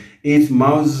mattresses, eat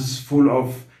mouths full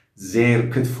of their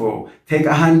kitfo, take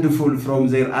a handful from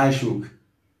their ashuk.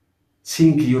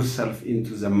 Sink yourself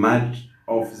into the mud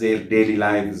of their daily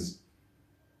lives.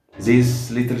 This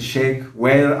little shack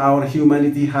where our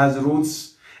humanity has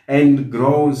roots and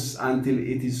grows until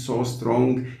it is so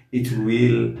strong it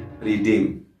will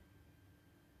redeem.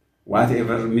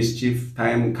 Whatever mischief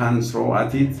time can throw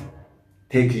at it,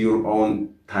 take your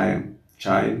own time,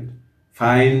 child.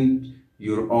 Find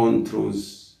your own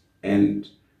truth and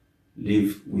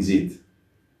live with it.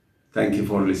 Thank you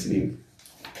for listening.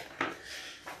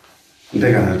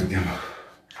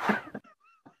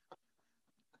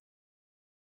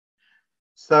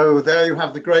 So there you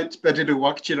have the great Bedilu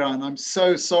Wakjira, and I'm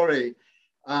so sorry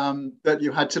that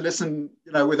you had to listen,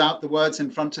 without the words in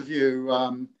front of you.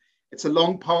 It's a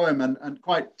long poem and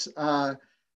quite,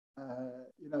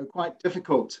 quite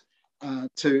difficult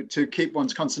to keep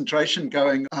one's concentration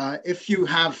going. If you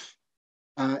have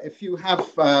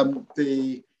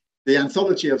the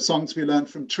anthology of songs we learned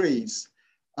from trees,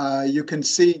 you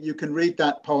can read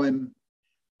that poem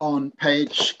on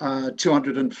page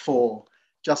 204.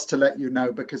 Just to let you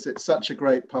know, because it's such a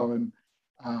great poem,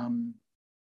 and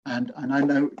I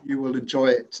know you will enjoy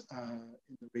it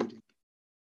in the reading.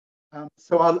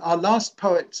 So our last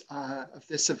poet of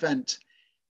this event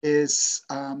is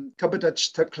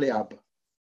Kebedech Tekleab.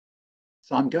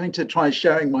 So I'm going to try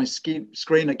sharing my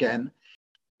screen again.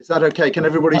 Is that okay? Can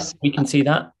everybody see? We can see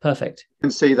that. Perfect. You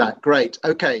can see that. Great.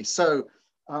 Okay. So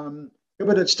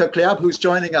Kebedech Tekleab, who's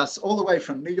joining us all the way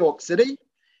from New York City.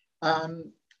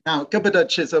 Now,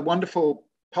 Kebedech is a wonderful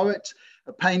poet,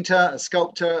 a painter, a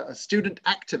sculptor, a student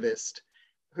activist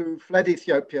who fled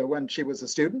Ethiopia when she was a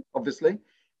student, obviously,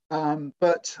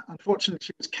 but unfortunately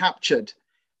she was captured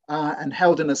and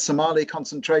held in a Somali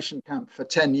concentration camp for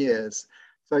 10 years.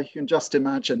 So you can just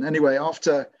imagine. Anyway,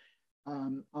 after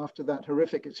that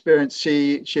horrific experience,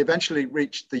 she eventually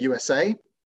reached the USA,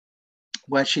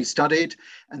 where she studied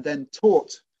and then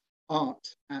taught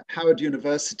art at Howard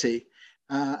University,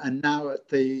 and now at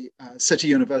the City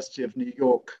University of New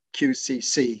York,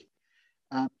 QCC.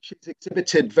 She's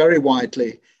exhibited very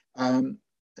widely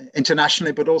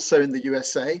internationally, but also in the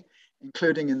USA,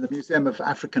 including in the Museum of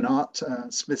African Art,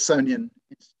 Smithsonian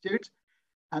Institute,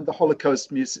 and the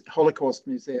Holocaust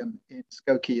Museum in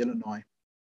Skokie, Illinois.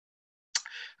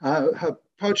 Her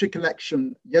poetry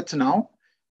collection, Yetanau,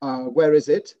 Where Is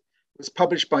It?, was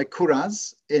published by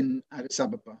Kuraz in Addis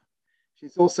Ababa.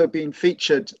 She's also been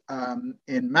featured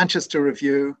in Manchester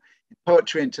Review, in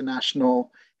Poetry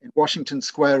International, in Washington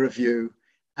Square Review,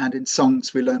 and in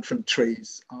Songs We Learned from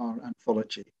Trees, our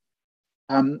anthology.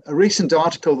 A recent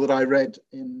article that I read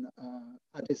in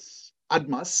Addis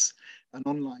Admas, an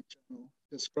online journal,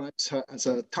 describes her as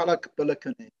a Talak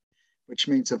Bulakani, which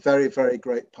means a very, very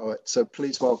great poet. So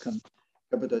please welcome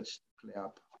Kebedech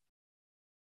Tekleab.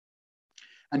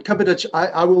 And Kebedech,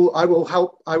 I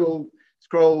will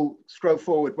scroll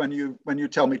forward when you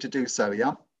tell me to do so,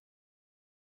 yeah?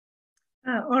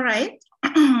 All right.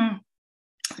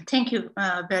 Thank you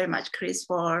very much, Chris,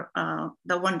 for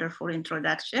the wonderful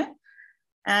introduction.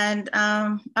 And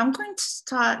I'm going to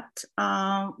start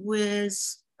with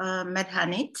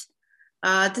Medhanit.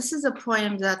 This is a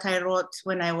poem that I wrote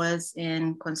when I was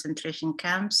in concentration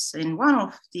camps, in one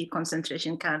of the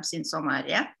concentration camps in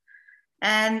Somalia.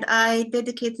 And I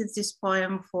dedicated this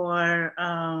poem for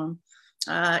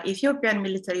Ethiopian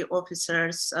military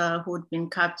officers who had been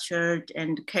captured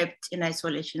and kept in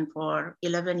isolation for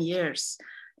 11 years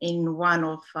in one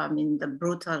of the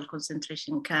brutal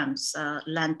concentration camps,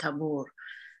 Lantabur.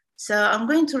 So I'm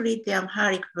going to read the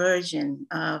Amharic version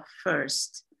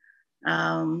first.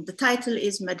 The title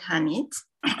is Medhanit.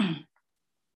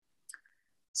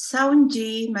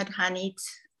 Saunji Medhanit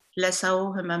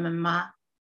Lesau Hemamma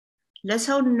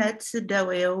ለሰውነት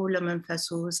ደዌው ለመንፈሱ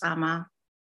ጻማ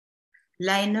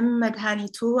ላይንም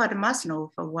መድኃኒቱ አድማስ ነው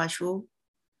ፈዋሹ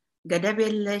ገደብ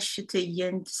የለሽ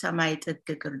ትዕይንት ሰማይ ጥግ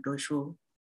ግርዶሹ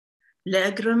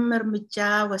ለእግርም እርምጃ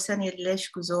ወሰን የለሽ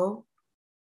ጉዞ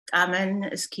ጣመን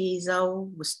እስኪ ይዘው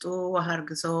ውስጡ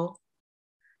ወሃርግዞ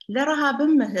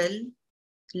ለረሃብም እህል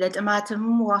ለጥማትም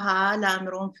ውሃ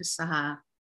ለአእምሮም ፍስሐ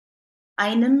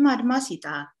አይንም አድማስ ይጣ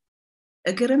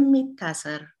እግርም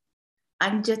ይታሰር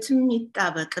አንጀትም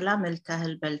ይጣበቅ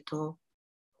ላመልተህል በልቶ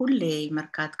ሁሌ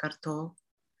መርካት ቀርቶ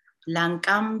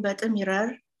ላንቃም በጥም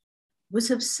ይረር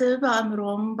ውስብስብ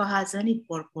አእምሮም በሐዘን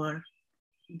ይቦርቦር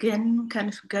ግን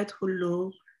ከንፍገት ሁሉ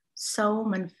ሰው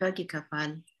መንፈግ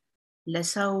ይከፋል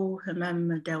ለሰው ህመም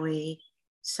ደዌ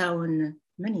ሰውን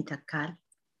ምን ይተካል?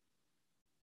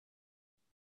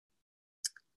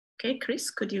 Okay, Chris,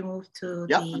 could you move to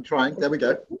I'm trying. There we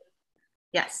go.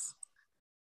 Yes.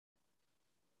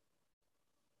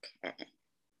 Okay,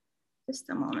 just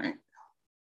a moment.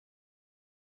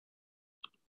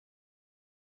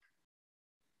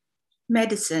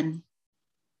 Medicine.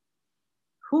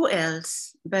 Who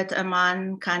else but a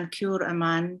man can cure a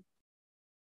man?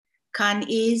 can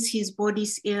ease his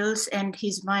body's ills and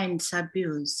his mind's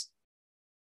abuse.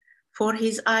 For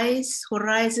his eyes,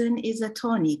 horizon is a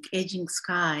tonic, aging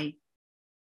sky.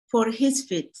 For his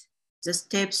feet, the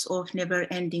steps of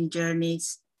never-ending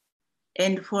journeys.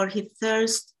 And for his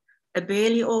thirst, a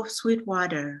belly of sweet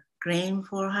water, grain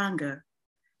for hunger,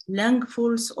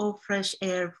 lungfuls of fresh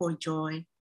air for joy.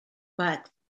 But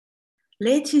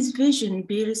let his vision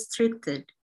be restricted,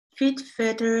 feet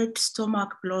fettered,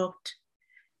 stomach blocked,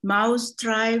 mouth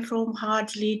dry from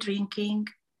hardly drinking,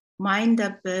 mind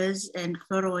abuzz and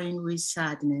furrowing with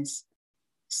sadness.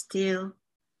 Still,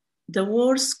 the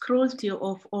worst cruelty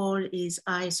of all is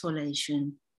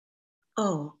isolation.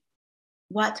 Oh,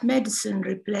 what medicine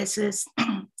replaces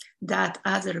that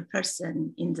other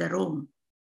person in the room?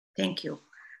 Thank you.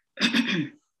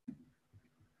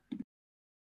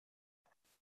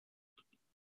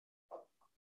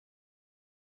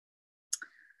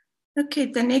 Okay,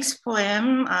 the next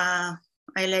poem I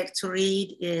like to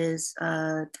read is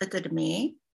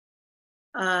Tetedme.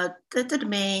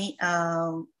 Tetedme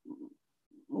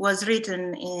was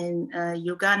written in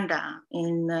Uganda.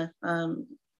 In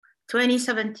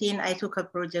 2017, I took a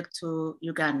project to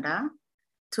Uganda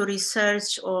to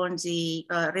research on the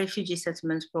refugee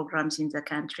settlement programs in the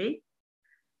country.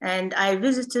 And I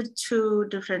visited 2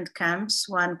 different camps,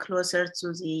 one closer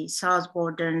to the south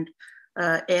border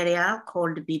area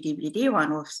called Bidi,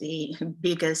 one of the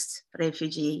biggest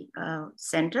refugee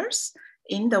centers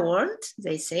in the world,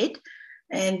 they said.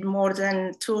 And more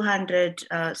than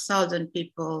 200,000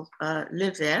 people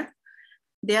live there.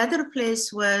 The other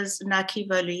place was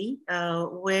Nakivali,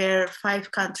 where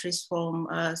 5 countries from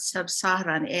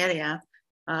sub-Saharan area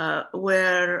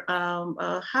were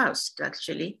housed,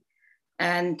 actually.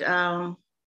 And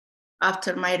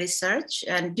after my research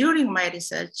and during my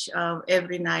research,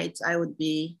 every night I would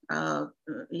be,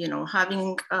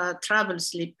 having trouble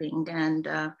sleeping, and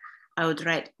I would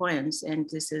write poems. And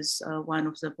this is one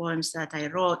of the poems that I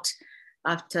wrote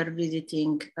after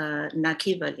visiting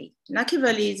Nakivali.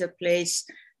 Nakivali is a place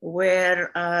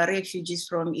where refugees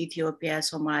from Ethiopia,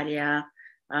 Somalia,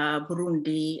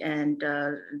 Burundi, and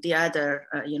the other,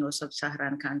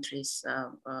 sub-Saharan countries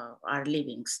are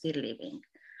living, still living.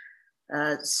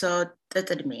 So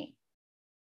ተጠድሜ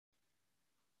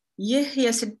ይህ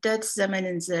የስደት ዘመን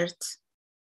እንዝርት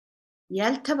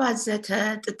ያልተባዘተ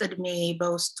ጥጥድሜ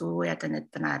በውስጡ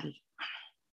ያጠነጥናል።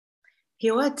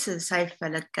 ሕይወት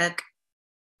ሳይፈለቀቅ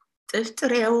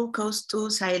ጥፍጥሬው ከውስጡ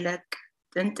ሳይለቅ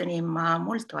ጥንጥኔማ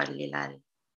ሞልቷል ይላል።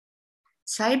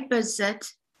 ሳይበዘት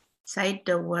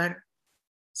ሳይደወር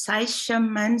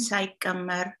ሳይሸመን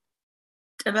ሳይቀመር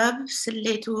ጥበብ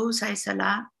ስሌቱ ሳይሰላ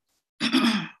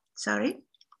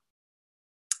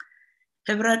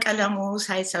ህብረ ቀለሙ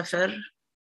ሳይሰፍር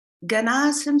ገና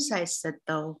ስም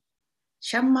ሳይሰጠው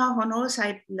ሸማ ሆኖ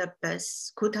ሳይለበስ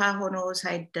ኩታ ሆኖ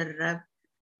ሳይደረብ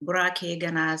ቡራኬ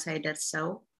ገና ሳይደርሰው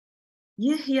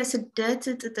ይህ የስደት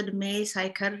ጥጥድሜ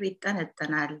ሳይከር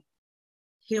ይጠነጠናል።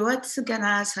 ሕይወት ገና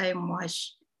ሳይሟሽ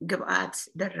ግብአት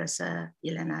ደረሰ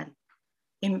ይለናል።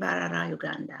 ኢምባራራ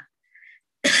ዩጋንዳ።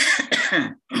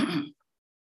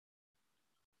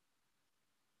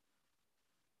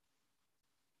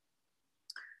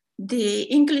 The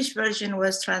English version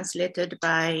was translated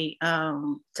by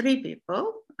 3 people,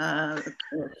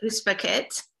 Chris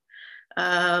Beckett,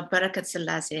 Barakat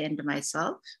Selassie, and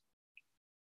myself.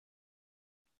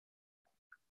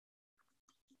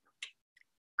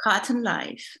 Cotton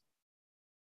life.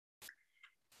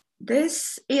 This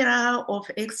era of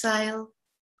exile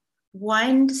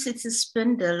winds its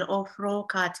spindle of raw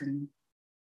cotton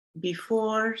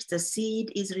before the seed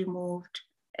is removed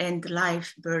and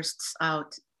life bursts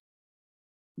out.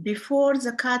 Before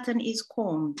the cotton is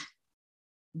combed,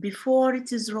 before it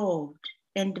is rolled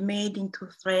and made into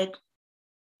thread,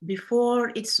 before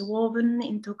it's woven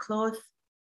into cloth,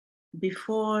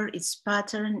 before its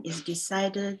pattern is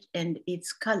decided and its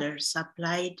colors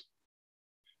applied,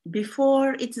 before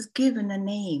it is given a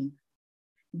name,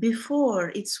 before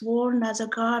it's worn as a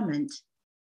garment,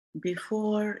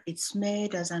 before it's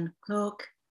made as a cloak,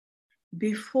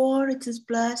 before it is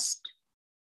blessed,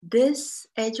 this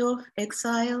edge of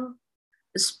exile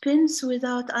spins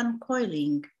without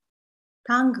uncoiling,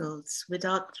 tangles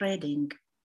without threading,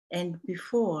 and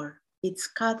before its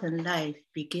cotton life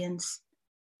begins,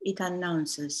 it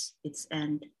announces its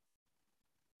end.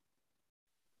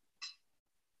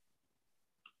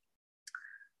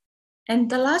 And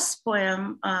the last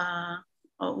poem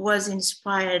was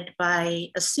inspired by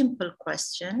a simple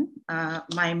question.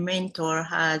 My mentor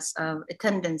has a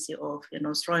tendency of,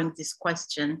 throwing this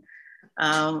question,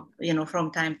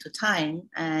 from time to time,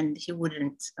 and he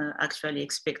wouldn't actually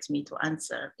expect me to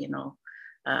answer,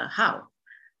 how.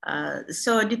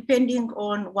 So depending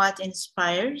on what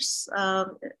inspires,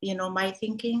 my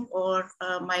thinking or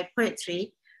my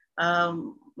poetry,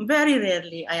 very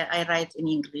rarely I write in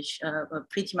English.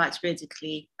 Pretty much,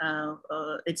 basically,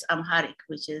 it's Amharic,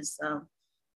 which is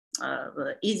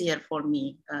easier for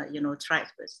me, to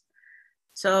write with.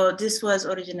 So this was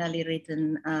originally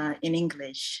written in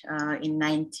English in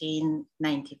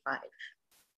 1995.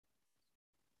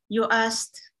 You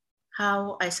asked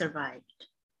how I survived.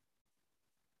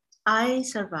 I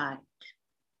survived.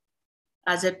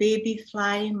 As a baby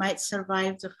fly might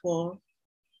survive the fall,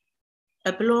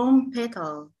 a blown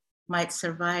petal might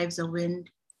survive the wind,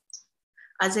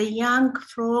 as a young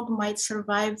frog might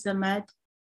survive the mud,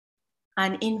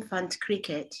 an infant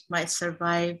cricket might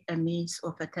survive a miss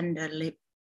of a tender lip.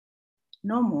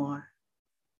 No more,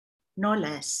 no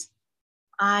less.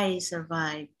 I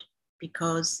survived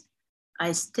because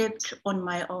I stepped on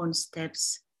my own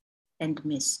steps and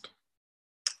missed.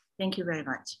 Thank you very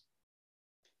much.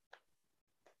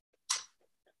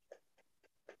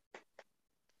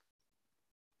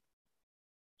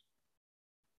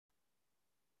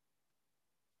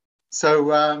 So,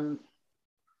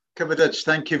 Kebedech,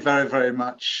 thank you very, very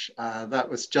much. That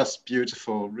was just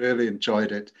beautiful. Really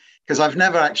enjoyed it. Because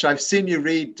I've seen you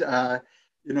read, on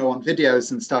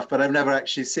videos and stuff, but I've never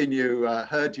actually seen you,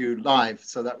 heard you live.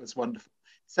 So that was wonderful.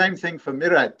 Same thing for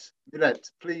Mihret.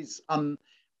 Mihret, please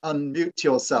unmute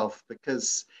yourself,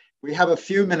 because we have a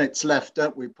few minutes left,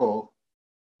 don't we, Paul?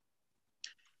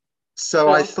 So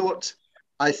yeah.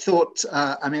 I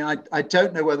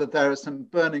don't know whether there are some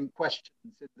burning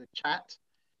questions in the chat.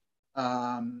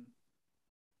 I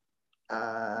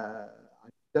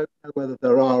don't know whether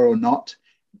there are or not.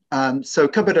 So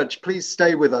Kebedech, please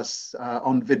stay with us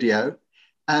on video.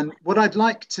 And what I'd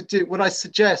like to do, what I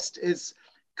suggest is,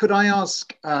 could I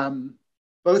ask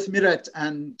both Mihret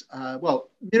and,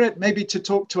 Mihret, maybe to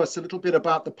talk to us a little bit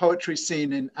about the poetry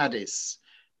scene in Addis,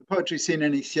 the poetry scene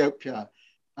in Ethiopia,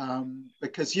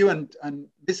 because you and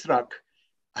Misrak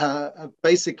are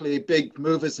basically big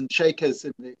movers and shakers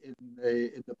in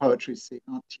the poetry scene,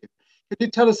 aren't you? Could you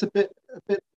tell us a bit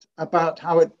about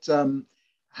how it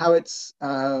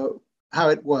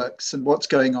works and what's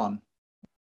going on?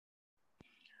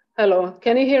 Hello,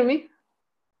 can you hear me?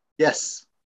 Yes.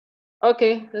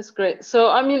 Okay, that's great. So,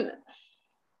 I'm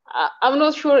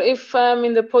not sure if I'm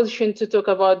in the position to talk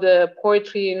about the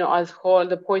poetry, as a whole,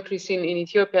 the poetry scene in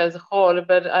Ethiopia as a whole,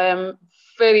 but I am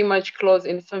very much close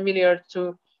and familiar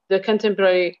to the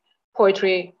contemporary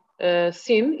poetry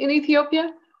scene in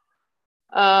Ethiopia,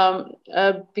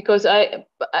 because I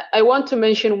want to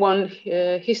mention one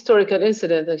historical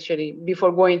incident, actually,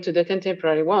 before going to the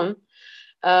contemporary one.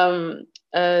 There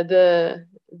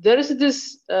is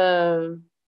this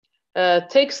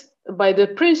text by the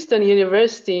Princeton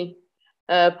University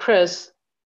Press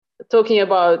talking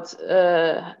about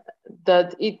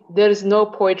that there is no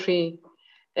poetry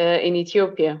in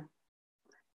Ethiopia.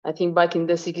 I think back in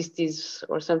the 60s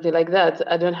or something like that.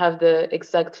 I don't have the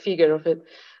exact figure of it,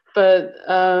 but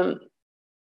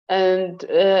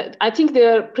I think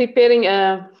they're preparing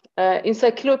an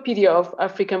encyclopedia of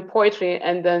African poetry,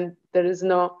 and then there is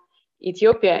no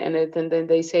Ethiopia in it, and then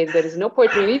they say there is no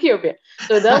poetry in Ethiopia.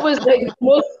 So that was the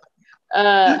most.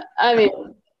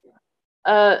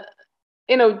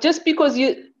 Just because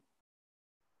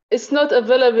it's not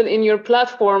available in your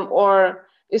platform, or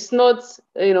it's not,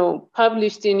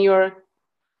 published in your,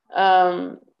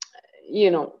 in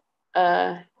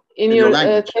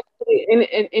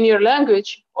your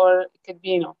language, or it could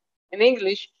be, in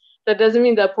English. That doesn't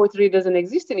mean that poetry doesn't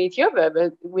exist in Ethiopia,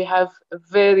 but we have a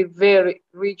very, very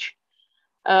rich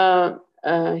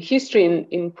history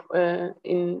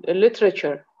in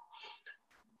literature.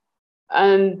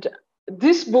 And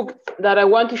this book that I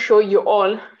want to show you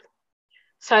all,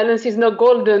 Silence is Not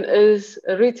Golden, is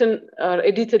written or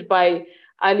edited by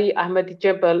Ali Ahmed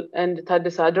Jebel and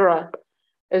Taddessa Adora.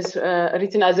 Is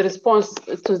written as a response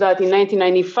to that in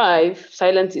 1995.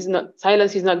 Silence is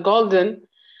not golden,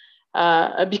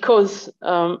 because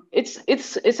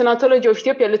it's an anthology of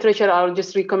Ethiopian literature. I'll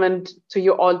just recommend to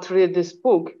you all to read this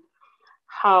book.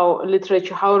 How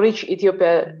rich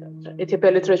Ethiopian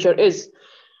literature is.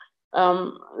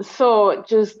 So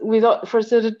just without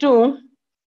further ado,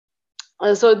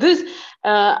 so this,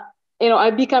 I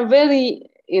become very,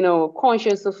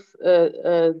 conscious of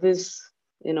this,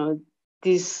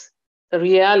 this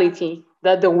reality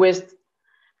that the West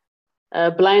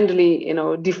blindly,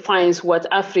 defines what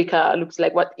Africa looks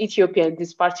like, what Ethiopia,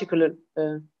 this particular,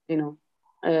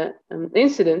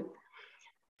 incident.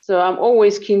 So I'm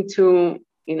always keen to,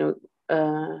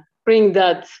 bring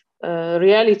that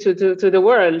reality to the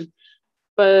world.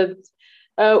 But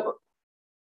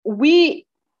we,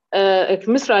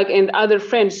 Misrak and other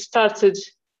friends, started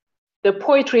the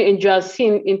poetry and jazz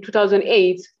scene in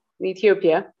 2008 in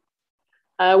Ethiopia.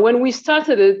 When we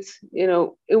started it,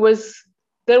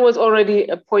 there was already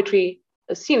a poetry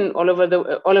scene all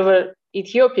over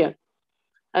Ethiopia,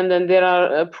 and then there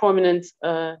are prominent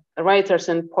writers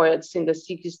and poets in the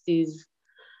 60s,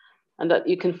 and that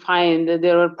you can find that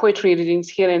there are poetry readings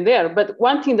here and there. But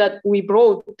one thing that we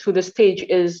brought to the stage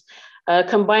is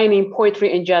combining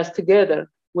poetry and jazz together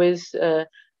with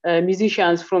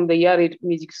musicians from the Yared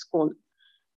Music School.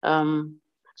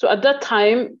 So at that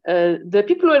time, the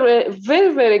people were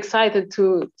very, very excited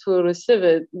to receive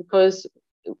it, because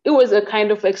it was a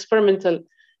kind of experimental,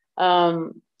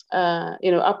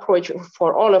 approach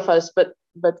for all of us. But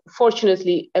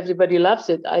fortunately, everybody loves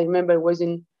it. I remember it was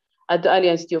at the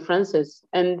Alliance Theo Francis,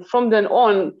 and from then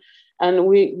on, and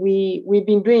we've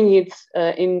been doing it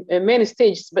in many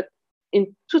stages. But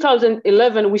in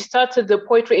 2011, we started the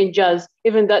poetry and jazz,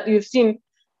 even that you've seen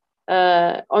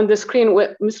on the screen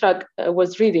where Misrak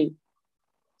was reading.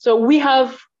 So we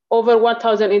have over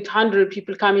 1,800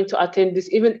 people coming to attend this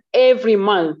event every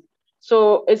month.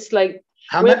 So it's like,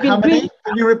 how many?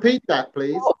 Can you repeat that,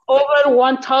 please? Over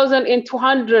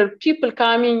 1,200 people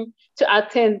coming to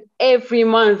attend every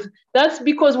month. That's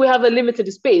because we have a limited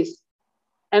space.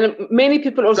 And many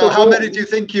people also. So how many do you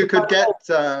think you could get,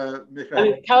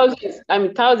 Mihret?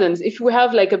 Thousands. If we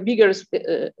have like a bigger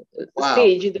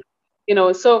stage,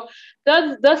 so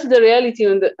that's the reality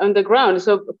on the ground.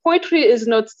 So poetry is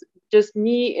not just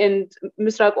me and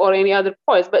Misrak or any other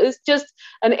poets, but it's just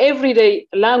an everyday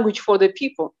language for the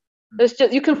people. It's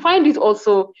just, you can find it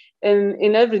also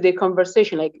in everyday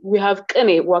conversation. Like we have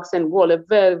Carcanet, wax and wool, a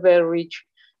very, very rich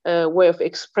way of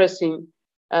expressing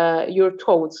your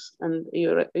thoughts and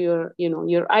your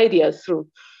ideas through.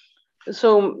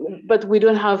 So, but we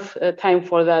don't have time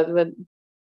for that. But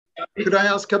could I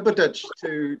ask Kebedech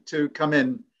to come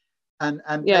in and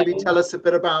maybe tell us a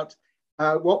bit about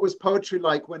what was poetry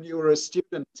like when you were a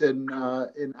student in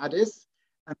Addis,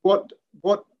 and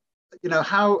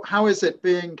how is it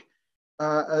being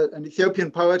an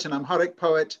Ethiopian poet, an Amharic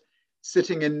poet,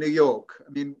 sitting in New York?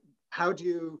 I mean, how do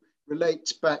you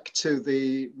relate back to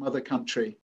the mother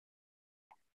country?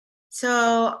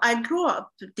 So I grew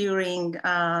up during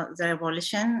the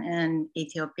revolution in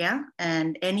Ethiopia,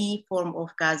 and any form of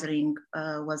gathering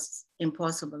was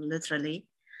impossible, literally.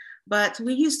 But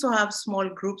we used to have small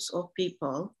groups of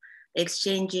people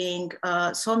exchanging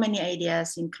so many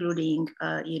ideas, including,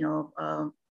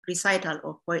 recital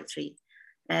of poetry.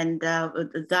 And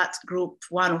that group,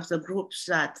 one of the groups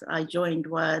that I joined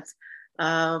was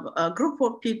a group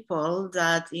of people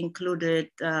that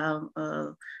included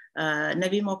Nabi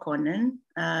Mokonnen,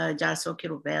 Jarso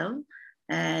Kirubel,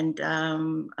 and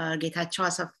Getachew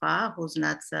Asafa, who's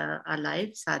not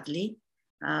alive, sadly,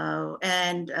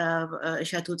 and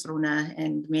Eshatu Truna,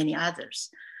 and many others.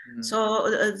 So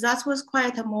that was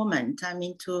quite a moment,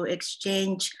 to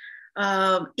exchange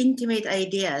intimate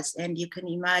ideas, and you can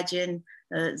imagine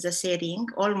the setting.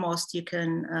 Almost you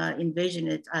can envision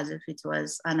it as if it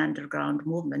was an underground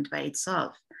movement by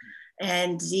itself.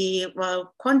 And the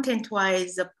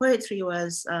content-wise, the poetry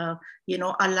was,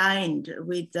 aligned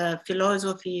with the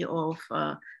philosophy of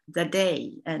the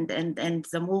day and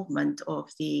the movement of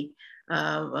the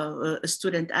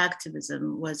student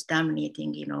activism was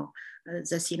dominating,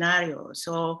 the scenario.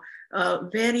 So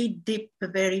very deep,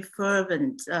 very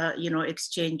fervent,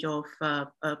 exchange of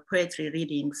poetry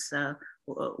readings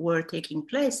were taking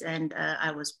place, and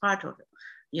I was part of,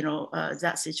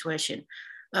 that situation.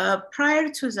 Prior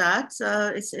to that,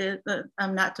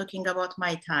 I'm not talking about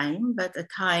my time, but a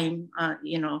time,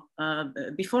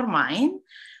 before mine,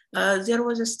 there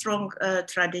was a strong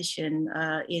tradition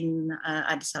in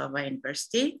Addis Ababa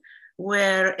University,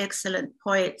 where excellent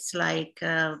poets like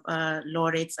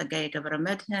laureates Agai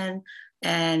Gabramedhin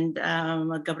and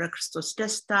Gabra Christos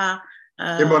Desta,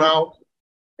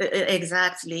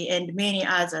 exactly, and many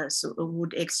others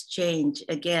would exchange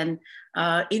again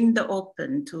in the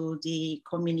open to the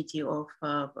community of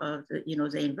the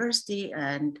university,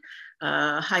 and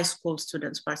high school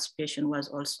students' participation was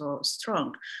also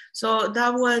strong. So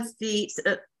that was the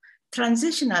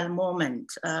transitional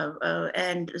moment,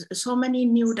 and so many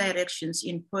new directions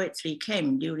in poetry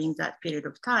came during that period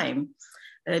of time,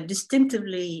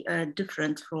 distinctively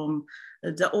different from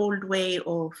the old way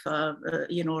of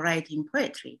writing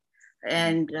poetry.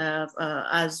 And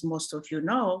as most of you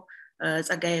know,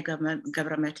 Tzagaye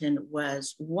Gabramedhin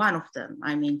was one of them.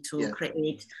 To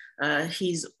create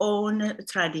his own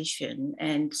tradition,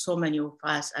 and so many of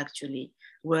us actually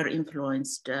were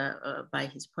influenced by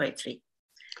his poetry.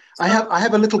 I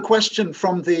have a little question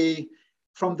from the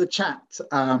chat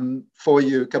for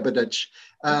you, Kebedech.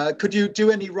 Could you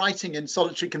do any writing in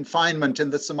solitary confinement in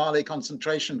the Somali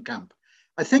concentration camp?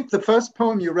 I think the first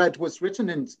poem you read was written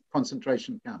in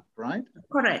concentration camp, right?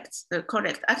 Correct,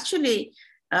 correct. Actually,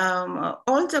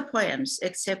 all the poems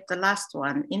except the last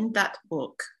one in that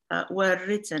book were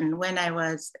written when I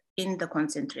was in the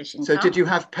concentration camp. So did you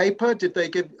have paper? Did they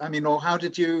give, I mean, or how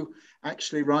did you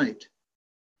actually write?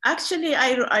 Actually,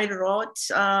 I wrote,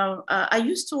 I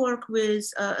used to work with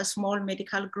a small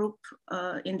medical group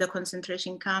in the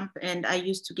concentration camp, and I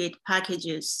used to get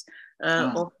packages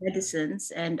of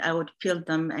medicines, and I would fill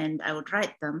them and I would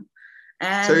write them.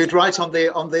 And so you'd write on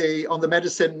the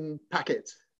medicine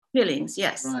packet? Fillings,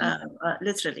 yes, right.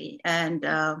 Literally. And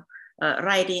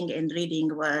writing and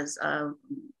reading was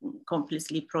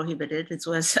completely prohibited. It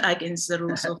was against the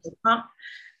rules of the camp.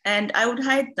 And I would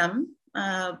hide them.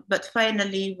 But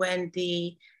finally, when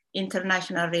the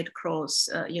International Red Cross,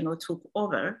 took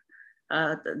over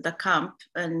the camp,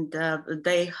 and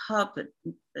they helped,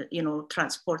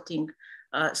 transporting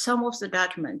some of the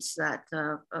documents that,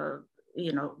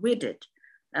 we did,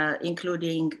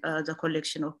 including the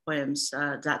collection of poems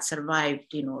that survived,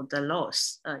 the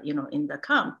loss, in the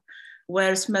camp,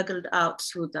 were smuggled out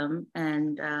through them.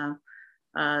 And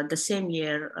the same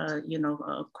year,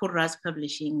 Kurraz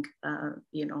Publishing,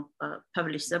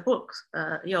 published the book.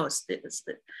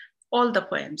 All the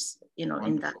poems, Wonderful.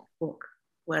 In that book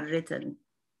were written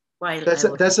while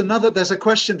there's a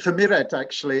question for Mihret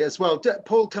actually as well.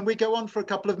 Paul, can we go on for a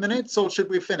couple of minutes, or should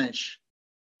we finish?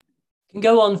 Can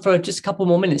go on for just a couple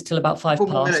more minutes till about 5 past.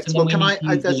 Well,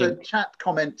 there's a chat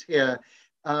comment here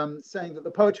saying that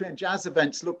the poetry and jazz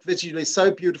events look visually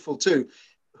so beautiful too.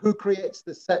 Who creates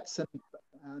the sets and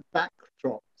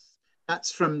backdrops?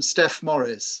 That's from Steph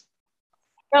Morris.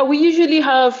 Yeah, we usually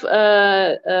have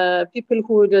people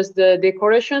who does the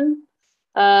decoration,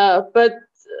 but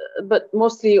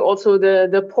mostly also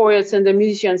the poets and the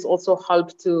musicians also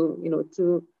help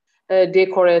to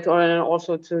decorate or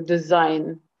also to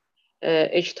design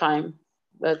each time.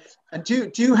 And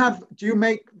do you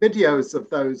make videos of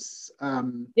those?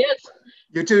 Yes,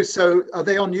 you do. So are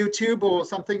they on YouTube or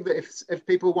something that if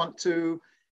people want to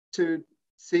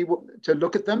see to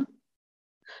look at them?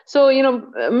 So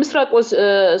Misrak was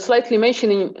slightly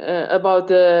mentioning about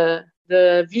the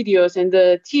videos and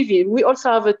the TV. We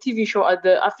also have a TV show at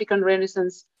the African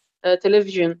Renaissance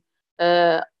television,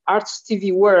 Arts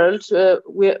TV World.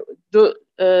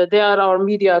 They are our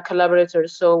media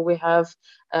collaborators. So we have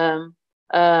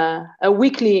a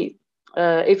weekly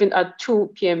event at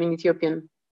 2 p.m. in Ethiopian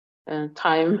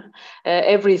time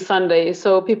every Sunday.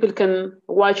 So people can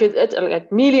watch it.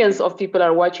 Like millions of people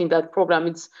are watching that program.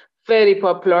 It's very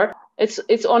popular.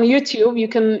 It's on YouTube.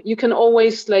 You can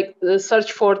always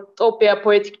search for Ethiopia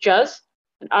Poetic Jazz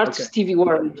and Arts TV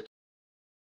World.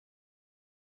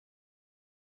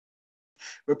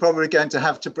 We're probably going to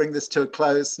have to bring this to a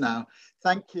close now.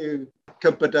 Thank you,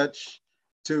 Kebedech,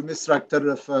 to Misrak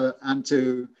Terefe, and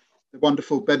to the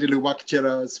wonderful Bedilu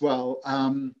Wakjira as well.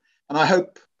 And I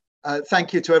hope,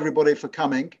 thank you to everybody for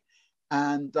coming,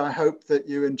 and I hope that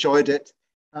you enjoyed it.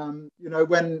 When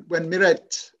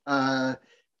Mihret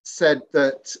said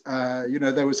that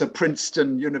there was a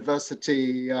Princeton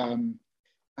University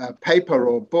paper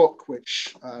or book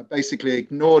which basically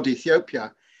ignored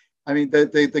Ethiopia. I mean,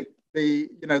 the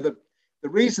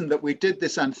reason that we did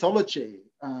this anthology,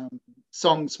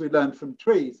 Songs We Learned from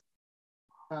Trees,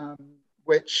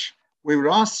 which we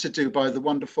were asked to do by the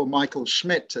wonderful Michael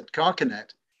Schmidt at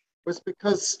Carcanet, was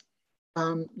because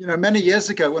many years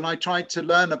ago when I tried to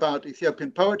learn about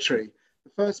Ethiopian poetry,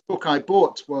 the first book I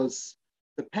bought was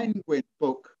the Penguin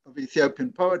book of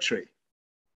Ethiopian poetry,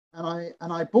 and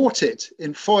I bought it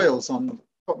in foils on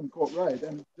Cotton Court Road,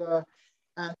 and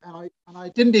I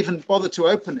didn't even bother to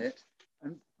open it.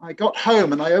 And I got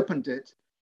home and I opened it,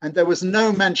 and there was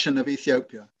no mention of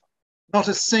Ethiopia, not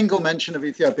a single mention of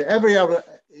Ethiopia.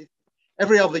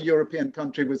 Every other European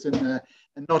country was in there,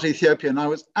 and not Ethiopia. And I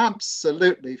was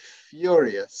absolutely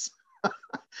furious.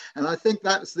 And I think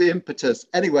that's the impetus.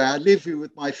 Anyway, I leave you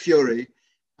with my fury,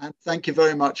 and thank you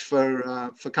very much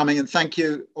for coming, and thank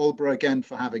you, Albra, again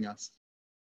for having us.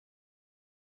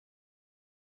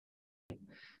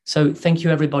 So thank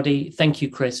you, everybody. Thank you,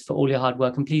 Chris, for all your hard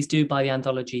work. And please do buy the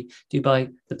anthology, do buy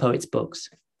the poets' books.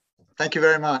 Thank you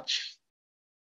very much.